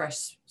or a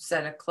fresh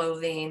set of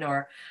clothing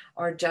or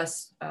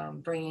just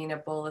bringing a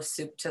bowl of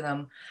soup to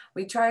them,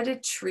 we try to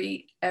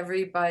treat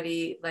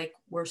everybody like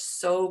we're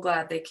so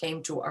glad they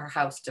came to our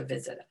house to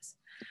visit us.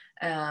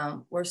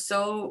 We're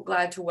so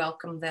glad to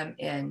welcome them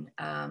in.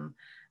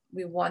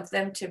 We want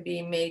them to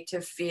be made to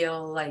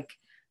feel like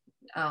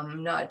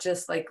not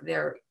just like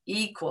they're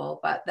equal,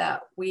 but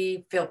that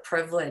we feel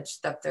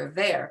privileged that they're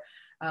there.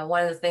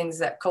 One of the things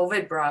that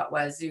COVID brought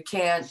was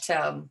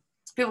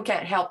people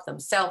can't help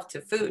themselves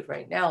to food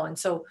right now. And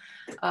so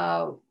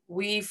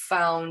we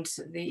found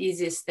the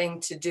easiest thing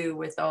to do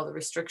with all the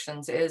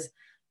restrictions is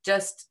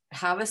just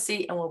have a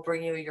seat and we'll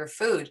bring you your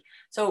food.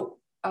 So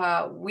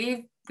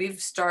we've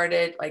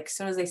started, like, as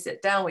soon as they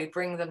sit down, we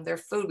bring them their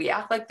food. We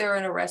act like they're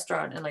in a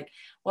restaurant and like,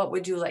 what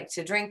would you like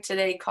to drink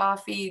today?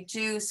 Coffee,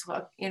 juice,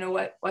 what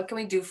can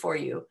we do for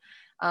you?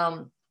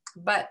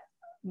 But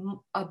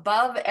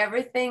above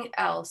everything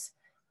else,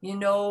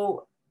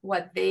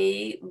 what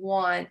they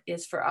want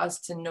is for us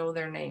to know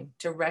their name,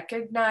 to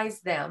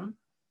recognize them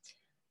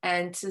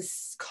and to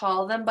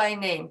call them by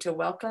name, to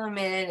welcome them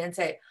in and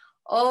say,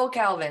 oh,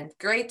 Calvin,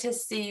 great to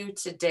see you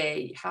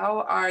today.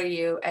 How are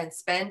you? And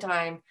spend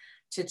time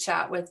to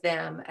chat with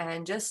them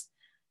and just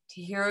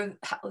to hear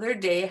how their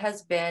day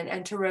has been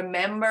and to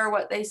remember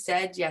what they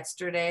said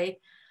yesterday.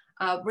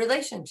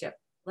 Relationship,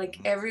 like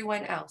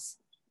everyone else.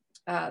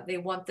 They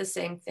want the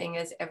same thing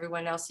as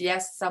everyone else.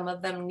 Yes, some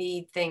of them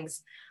need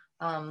things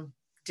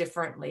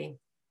differently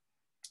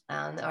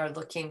and are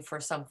looking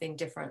for something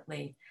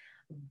differently,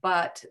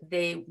 but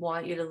they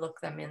want you to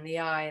look them in the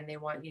eye and they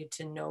want you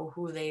to know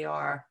who they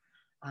are.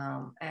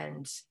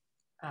 And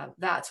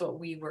that's what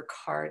we work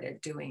hard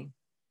at doing.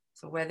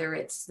 So whether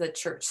it's the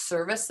church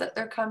service that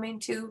they're coming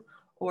to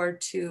or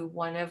to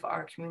one of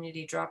our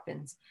community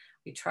drop-ins,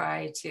 we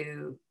try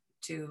to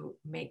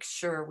make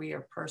sure we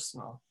are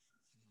personal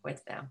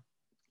with them.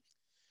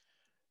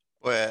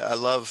 Well, I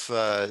love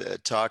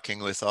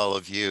talking with all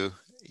of you.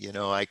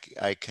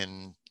 I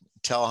can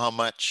tell how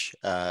much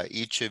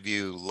each of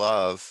you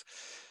love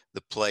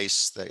the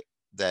place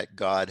that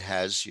God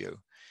has you.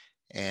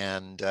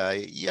 And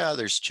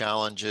there's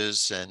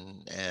challenges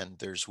and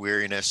there's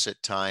weariness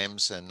at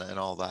times and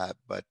all that.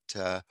 But,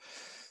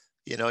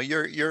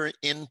 you're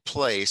in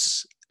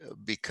place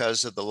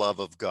because of the love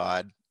of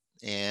God.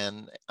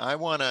 And I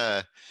want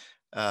to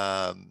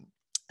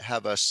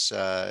have us,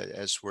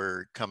 as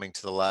we're coming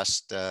to the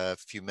last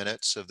few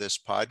minutes of this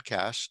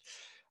podcast,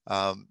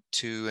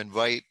 to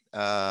invite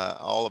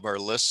all of our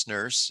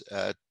listeners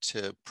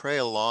to pray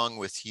along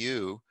with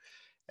you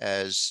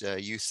as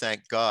you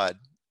thank God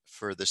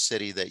for the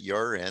city that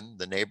you're in,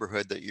 the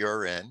neighborhood that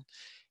you're in,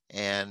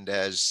 and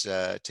as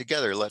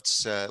together,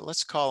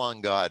 let's call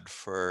on God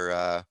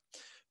for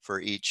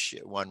each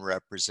one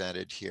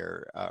represented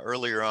here.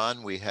 Earlier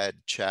on, we had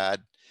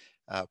Chad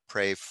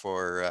pray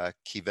for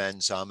Kiven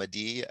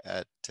Zamadi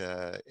at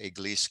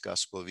Église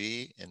Gospel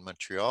Vie in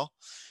Montreal.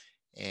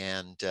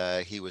 And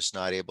he was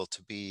not able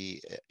to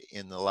be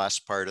in the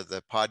last part of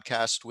the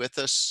podcast with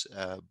us,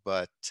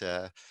 but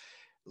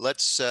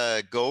let's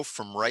go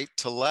from right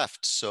to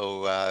left.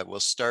 So we'll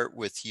start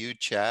with you,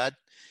 Chad.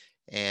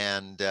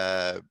 And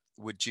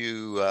would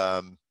you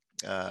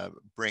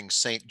bring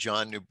St.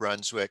 John, New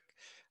Brunswick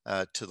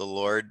to the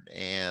Lord?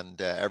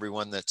 And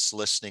everyone that's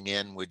listening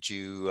in, would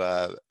you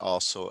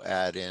also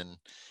add in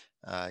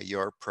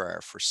your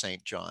prayer for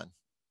St. John?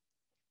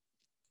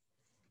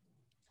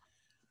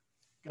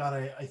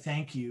 God, I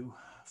thank you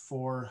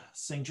for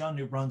St. John,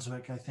 New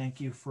Brunswick. I thank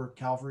you for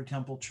Calvary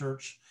Temple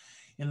Church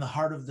in the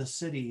heart of the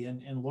city.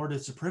 And Lord,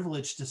 it's a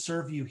privilege to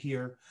serve you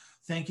here.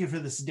 Thank you for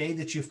this day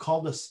that you've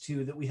called us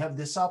to, that we have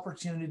this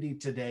opportunity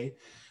today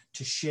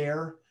to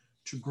share,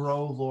 to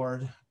grow,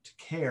 Lord, to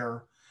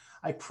care.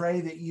 I pray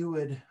that you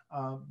would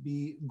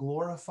be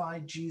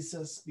glorified,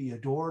 Jesus, be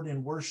adored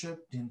and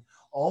worshiped in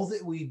all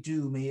that we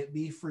do. May it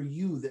be for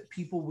you, that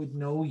people would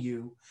know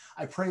you.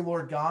 I pray,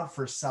 Lord God,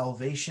 for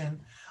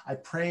salvation. I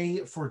pray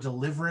for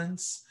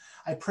deliverance.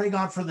 I pray,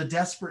 God, for the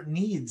desperate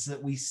needs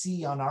that we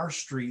see on our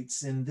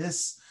streets in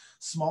this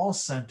small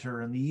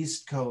center in the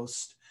East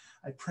Coast.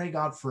 I pray,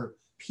 God, for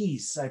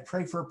peace. I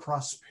pray for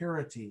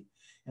prosperity.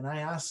 And I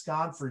ask,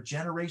 God, for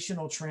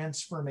generational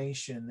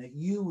transformation, that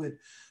you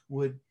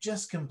would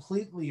just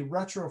completely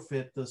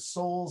retrofit the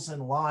souls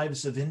and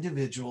lives of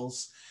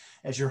individuals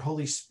as your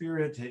Holy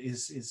Spirit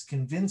is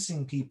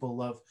convincing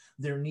people of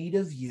their need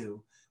of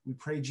you. We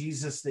pray,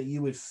 Jesus, that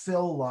you would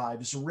fill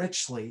lives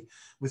richly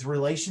with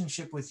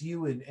relationship with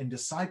you and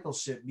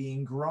discipleship,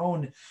 being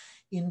grown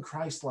in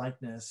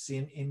Christ-likeness,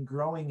 in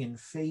growing in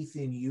faith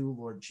in you,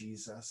 Lord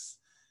Jesus.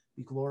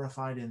 Be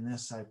glorified in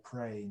this, I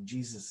pray, in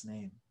Jesus'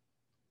 name.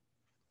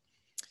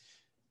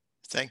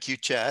 Thank you,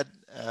 Chad.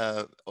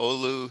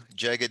 Olu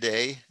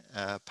Jegede,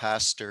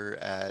 pastor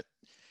at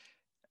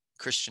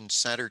Christian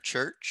Center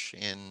Church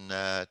in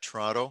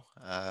Toronto.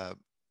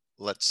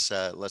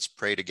 Let's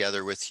pray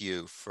together with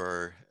you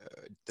for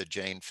the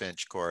Jane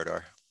Finch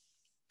corridor.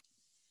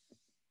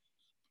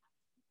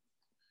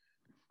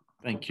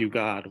 Thank you,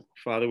 God.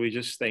 Father, we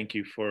just thank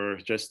you for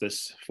just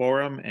this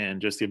forum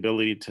and just the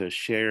ability to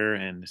share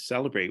and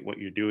celebrate what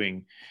you're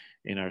doing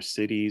in our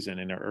cities and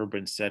in our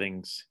urban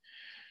settings.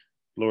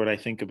 Lord, I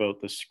think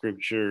about the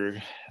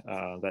scripture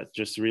that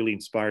just really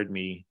inspired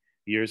me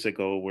years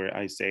ago, where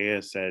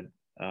Isaiah said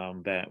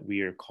that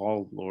we are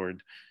called,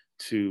 Lord,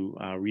 to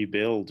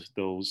rebuild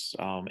those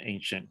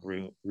ancient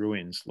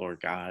ruins, Lord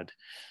God,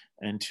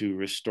 and to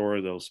restore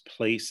those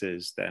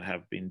places that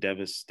have been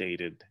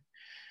devastated,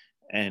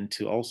 and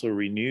to also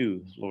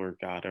renew, Lord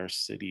God, our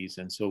cities.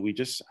 And so we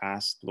just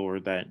ask,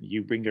 Lord, that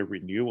you bring a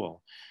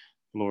renewal,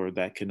 Lord,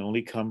 that can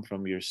only come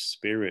from your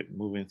Spirit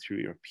moving through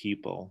your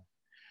people.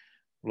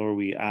 Lord,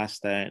 we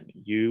ask that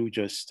you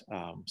just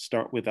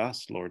start with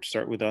us, Lord.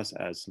 Start with us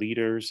as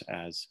leaders,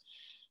 as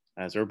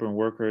urban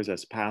workers,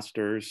 as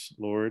pastors,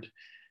 Lord,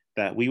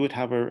 that we would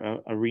have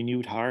a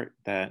renewed heart,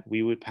 that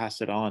we would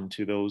pass it on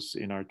to those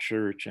in our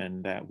church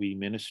and that we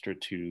minister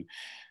to,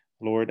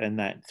 Lord, and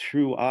that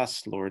through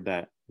us, Lord,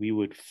 that we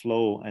would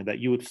flow and that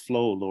you would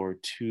flow, Lord,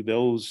 to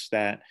those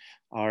that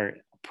are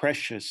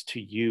precious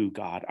to you,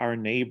 God, our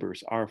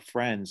neighbors, our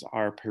friends,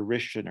 our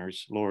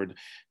parishioners, Lord,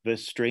 the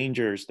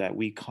strangers that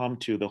we come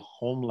to, the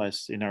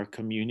homeless in our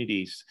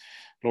communities,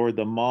 Lord,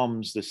 the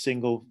moms, the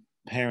single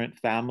parent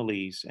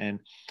families, and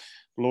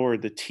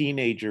Lord, the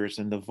teenagers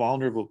and the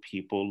vulnerable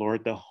people,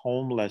 Lord, the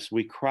homeless.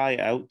 We cry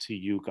out to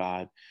you,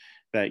 God,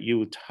 that you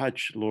would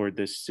touch, Lord,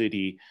 this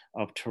city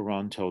of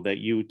Toronto, that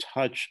you would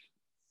touch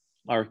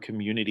our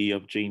community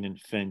of Jane and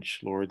Finch,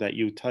 Lord, that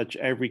you touch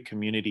every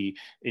community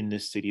in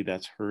this city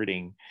that's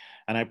hurting.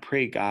 And I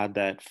pray, God,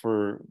 that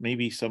for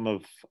maybe some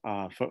of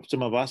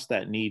us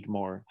that need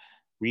more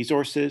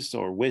resources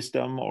or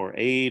wisdom or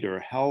aid or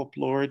help,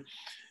 Lord,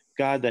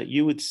 God, that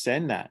you would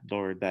send that,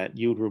 Lord, that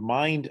you would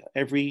remind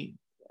every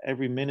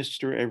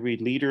minister, every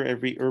leader,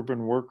 every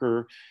urban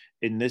worker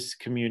in this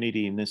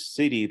community, in this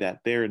city, that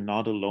they're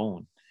not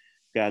alone.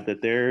 God,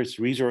 that there's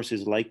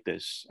resources like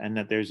this and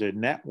that there's a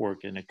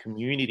network and a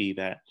community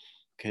that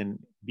can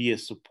be a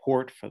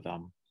support for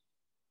them.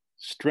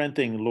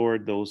 Strengthen,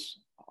 Lord, those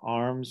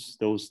arms,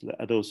 those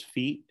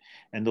feet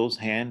and those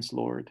hands,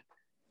 Lord,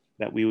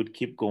 that we would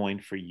keep going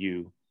for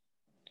you.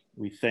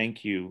 We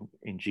thank you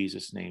in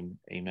Jesus' name.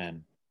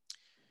 Amen.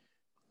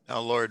 Now,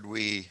 Lord,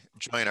 we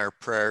join our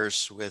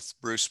prayers with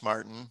Bruce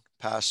Martin,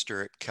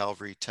 pastor at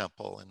Calvary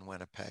Temple in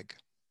Winnipeg.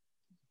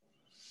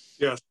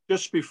 Yes,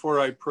 just before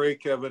I pray,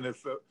 Kevin,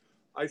 if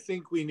I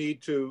think we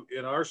need to,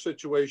 in our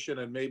situation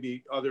and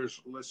maybe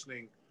others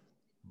listening,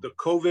 the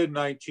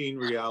COVID-19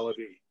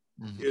 reality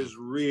is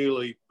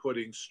really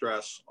putting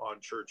stress on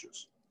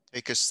churches.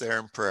 Take us there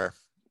in prayer.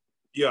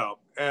 Yeah,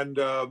 and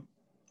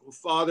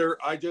Father,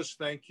 I just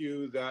thank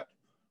you that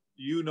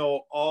you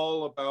know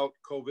all about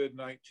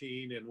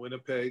COVID-19 in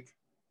Winnipeg,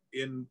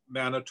 in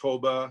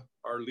Manitoba.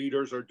 Our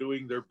leaders are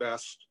doing their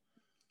best,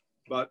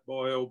 but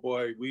boy, oh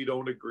boy, we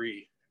don't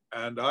agree.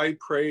 And I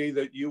pray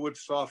that you would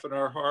soften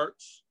our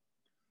hearts.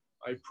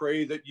 I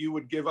pray that you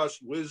would give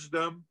us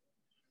wisdom.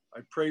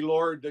 I pray,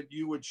 Lord, that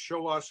you would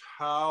show us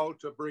how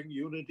to bring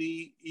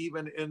unity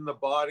even in the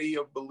body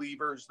of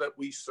believers that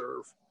we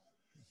serve,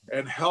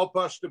 and help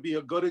us to be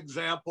a good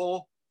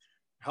example.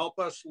 Help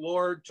us,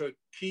 Lord, to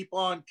keep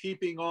on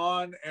keeping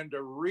on and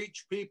to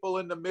reach people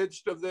in the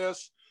midst of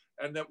this,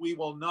 and that we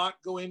will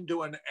not go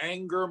into an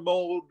anger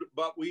mode,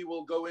 but we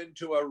will go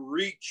into a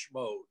reach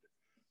mode.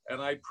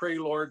 And I pray,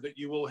 Lord, that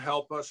you will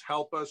help us,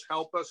 help us,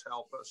 help us,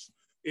 help us.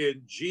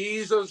 In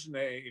Jesus'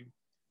 name,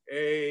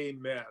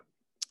 amen.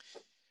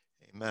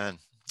 Amen.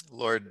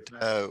 Lord,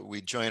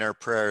 we join our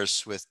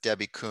prayers with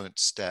Debbie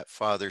Kuntz at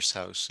Father's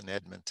House in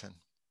Edmonton.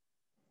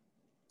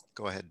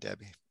 Go ahead,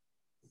 Debbie.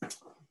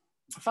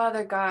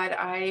 Father God,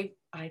 I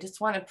just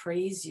want to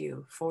praise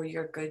you for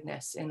your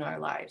goodness in our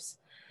lives.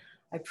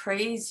 I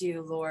praise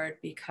you, Lord,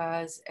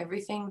 because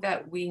everything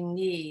that we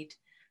need,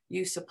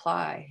 you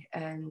supply.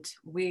 And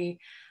we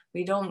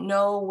don't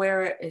know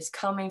where it is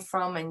coming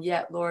from, and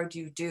yet, Lord,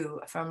 you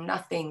do. From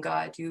nothing,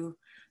 God, you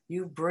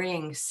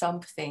bring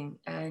something.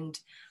 And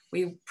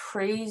we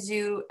praise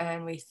you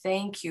and we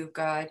thank you,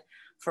 God,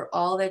 for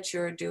all that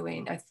you're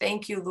doing. I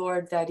thank you,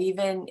 Lord, that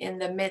even in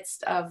the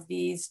midst of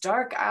these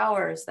dark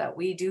hours that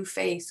we do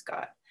face,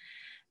 God,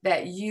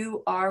 that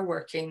you are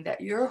working,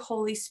 that your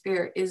Holy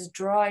Spirit is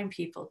drawing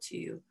people to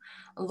you.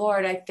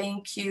 Lord, I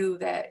thank you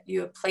that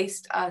you have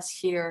placed us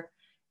here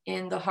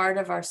in the heart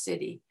of our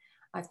city.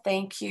 I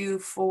thank you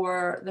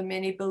for the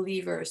many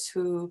believers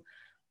who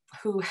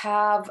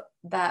have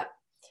that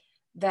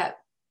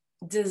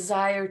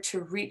desire to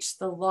reach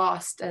the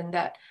lost, and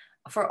that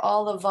for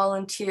all the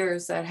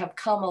volunteers that have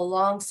come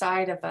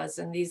alongside of us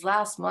in these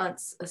last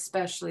months,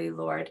 especially,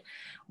 Lord,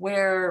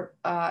 where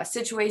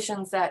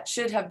situations that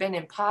should have been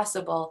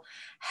impossible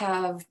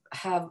have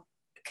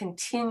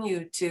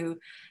continued to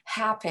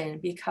happen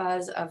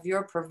because of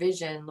your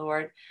provision,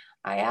 Lord.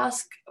 I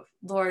ask,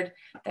 Lord,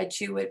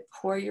 that you would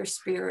pour your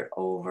Spirit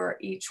over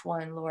each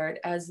one, Lord,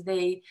 as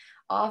they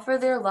offer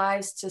their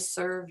lives to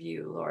serve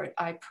you, Lord.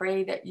 I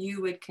pray that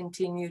you would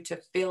continue to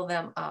fill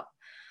them up.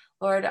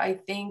 Lord, I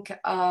think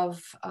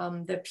of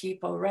the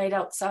people right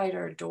outside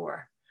our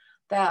door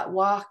that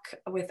walk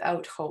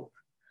without hope.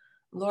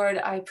 Lord,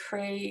 I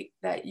pray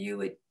that you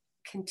would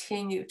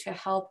continue to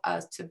help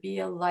us to be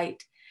a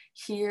light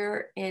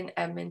here in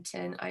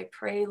Edmonton. I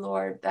pray,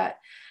 Lord, that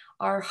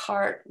our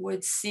heart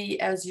would see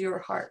as your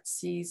heart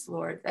sees,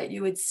 Lord, that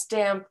you would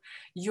stamp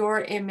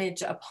your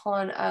image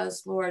upon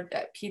us, Lord,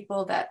 that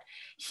people that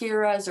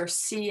hear us or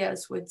see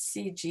us would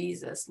see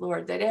Jesus,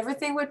 Lord, that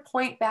everything would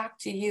point back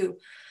to you,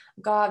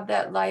 God,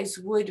 that lives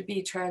would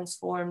be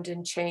transformed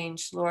and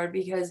changed, Lord,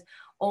 because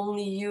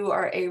only you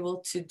are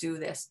able to do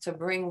this, to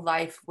bring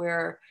life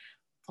where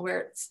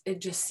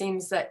it just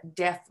seems that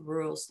death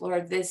rules.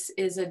 Lord, this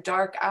is a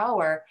dark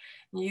hour.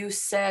 You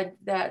said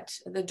that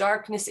the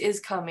darkness is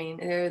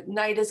coming,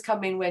 night is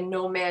coming when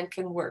no man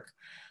can work.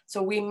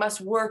 So we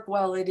must work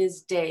while it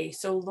is day.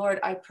 So Lord,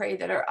 I pray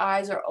that our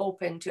eyes are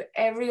open to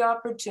every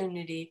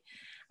opportunity,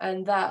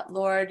 and that,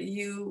 Lord,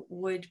 you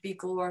would be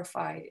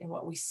glorified in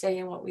what we say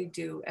and what we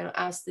do. And I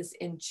ask this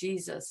in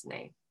Jesus'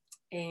 name.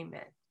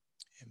 Amen.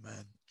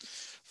 Amen.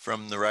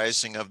 From the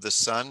rising of the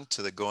sun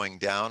to the going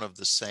down of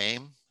the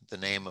same, the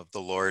name of the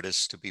Lord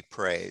is to be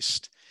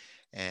praised.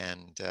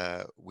 And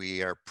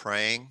we are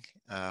praying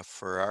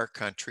for our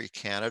country,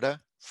 Canada,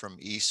 from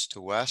east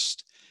to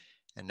west.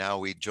 And now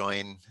we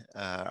join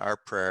our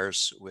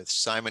prayers with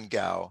Simon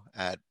Gow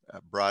at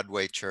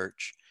Broadway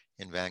Church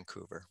in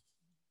Vancouver.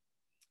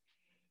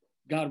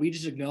 God, we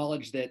just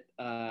acknowledge that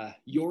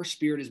your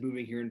Spirit is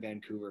moving here in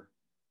Vancouver.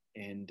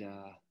 And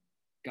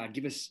God,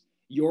 give us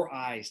your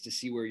eyes to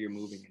see where you're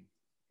moving,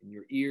 and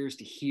your ears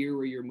to hear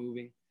where you're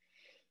moving.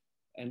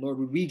 And Lord,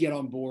 would we get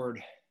on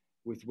board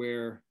with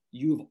where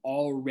you have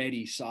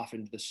already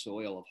softened the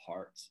soil of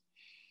hearts?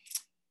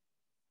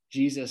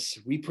 Jesus,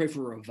 we pray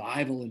for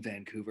revival in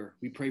Vancouver.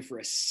 We pray for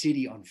a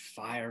city on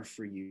fire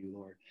for you,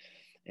 Lord.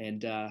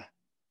 And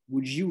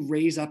would you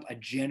raise up a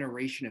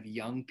generation of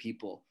young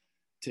people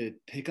to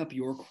pick up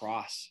your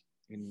cross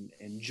and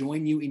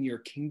join you in your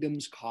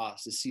kingdom's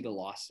cause to see the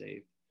lost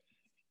saved?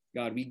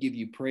 God, we give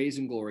you praise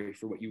and glory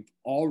for what you've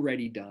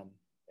already done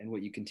and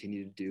what you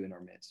continue to do in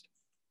our midst.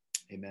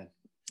 Amen.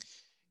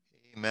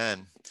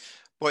 Amen.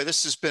 Boy,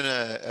 this has been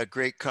a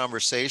great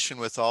conversation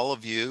with all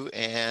of you.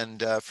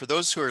 And for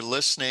those who are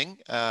listening,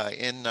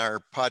 in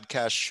our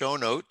podcast show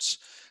notes,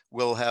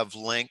 we'll have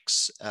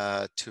links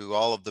to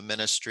all of the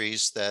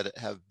ministries that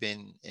have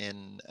been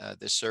in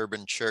this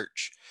urban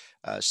church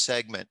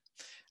segment.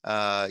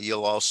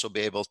 You'll also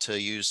be able to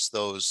use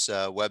those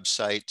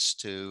websites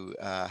to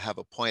have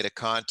a point of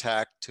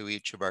contact to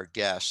each of our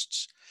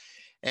guests.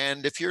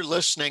 And if you're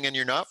listening and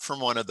you're not from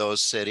one of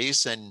those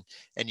cities and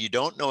you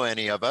don't know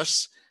any of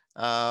us,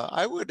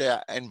 I would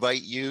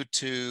invite you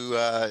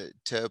to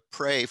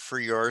pray for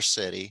your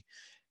city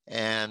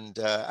and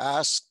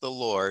ask the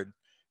Lord,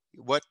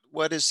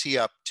 what is he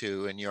up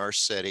to in your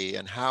city,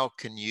 and how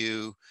can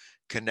you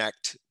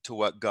connect to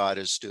what God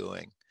is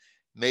doing?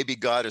 maybe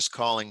God is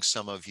calling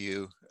some of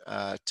you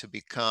to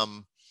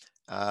become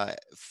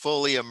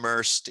fully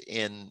immersed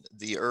in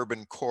the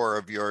urban core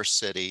of your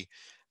city,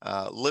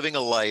 living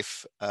a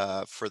life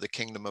for the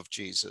kingdom of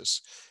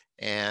Jesus.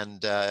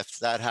 And if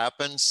that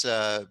happens,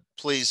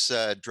 please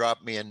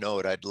drop me a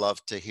note. I'd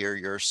love to hear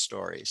your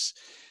stories.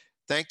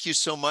 Thank you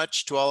so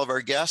much to all of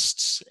our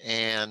guests.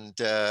 And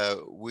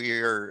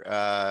we're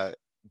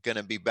going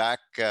to be back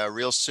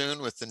real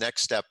soon with the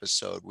next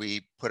episode.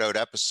 We put out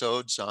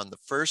episodes on the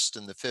 1st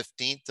and the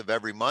 15th of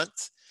every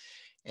month.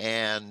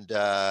 And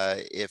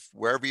if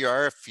wherever you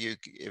are,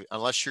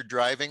 unless you're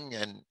driving,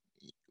 and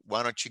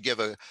why don't you give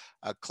a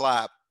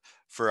clap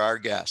for our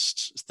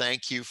guests.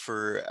 Thank you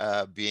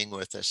for being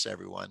with us,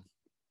 everyone.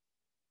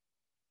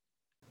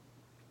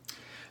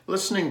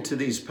 Listening to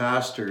these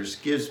pastors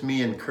gives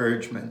me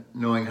encouragement,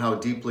 knowing how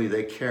deeply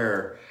they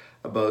care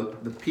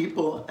about the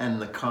people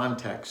and the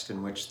context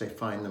in which they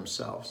find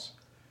themselves.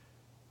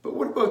 But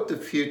what about the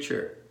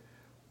future?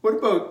 What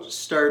about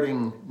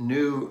starting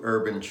new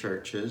urban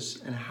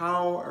churches, and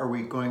how are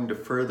we going to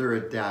further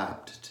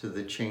adapt to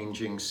the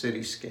changing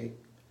cityscape?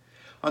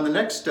 On the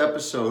next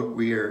episode,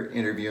 we are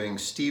interviewing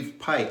Steve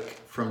Pike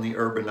from the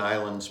Urban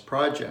Islands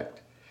Project.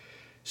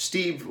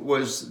 Steve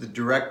was the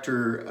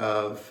director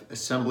of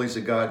Assemblies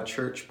of God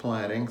church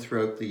planting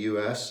throughout the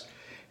U.S.,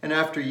 and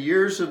after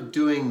years of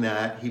doing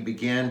that, he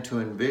began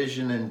to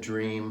envision and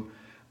dream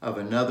of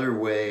another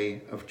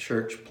way of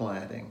church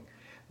planting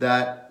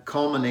that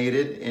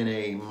culminated in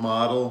a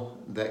model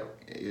that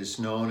is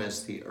known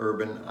as the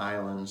Urban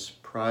Islands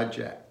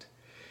Project.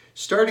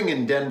 Starting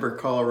in Denver,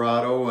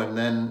 Colorado, and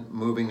then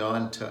moving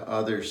on to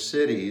other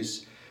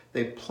cities,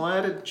 they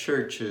planted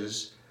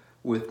churches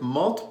with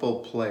multiple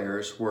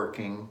players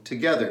working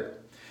together.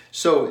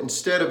 So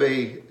instead of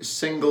a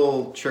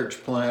single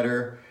church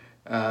planter,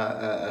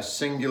 a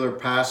singular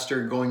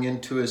pastor going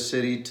into a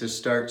city to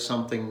start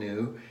something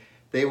new,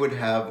 they would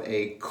have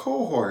a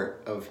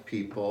cohort of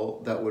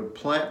people that would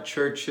plant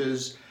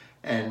churches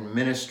and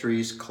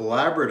ministries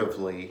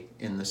collaboratively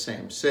in the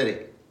same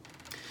city.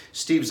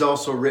 Steve's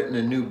also written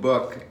a new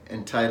book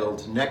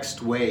entitled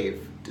Next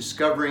Wave,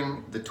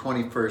 Discovering the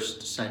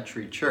 21st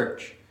Century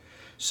Church.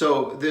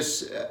 So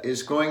this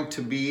is going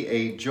to be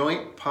a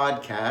joint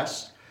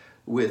podcast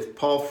with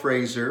Paul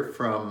Fraser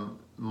from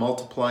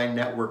Multiply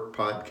Network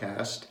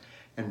Podcast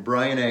and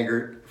Brian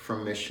Eggert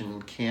from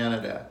Mission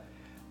Canada.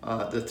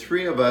 The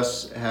three of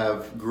us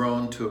have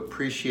grown to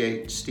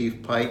appreciate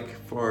Steve Pike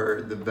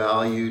for the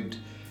valued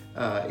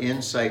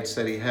insights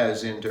that he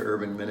has into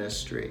urban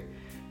ministry.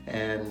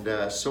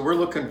 And so we're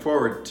looking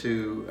forward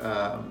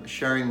to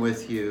sharing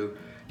with you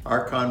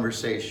our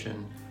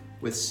conversation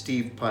with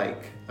Steve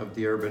Pike of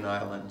the Urban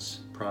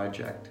Islands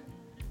Project.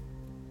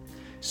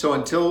 So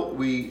until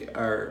we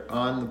are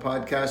on the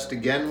podcast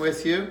again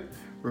with you,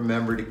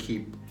 remember to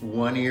keep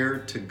one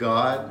ear to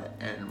God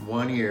and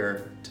one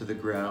ear to the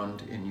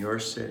ground in your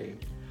city.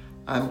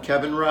 I'm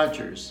Kevin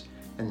Rogers,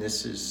 and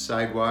this is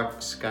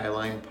Sidewalk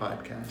Skyline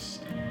Podcast.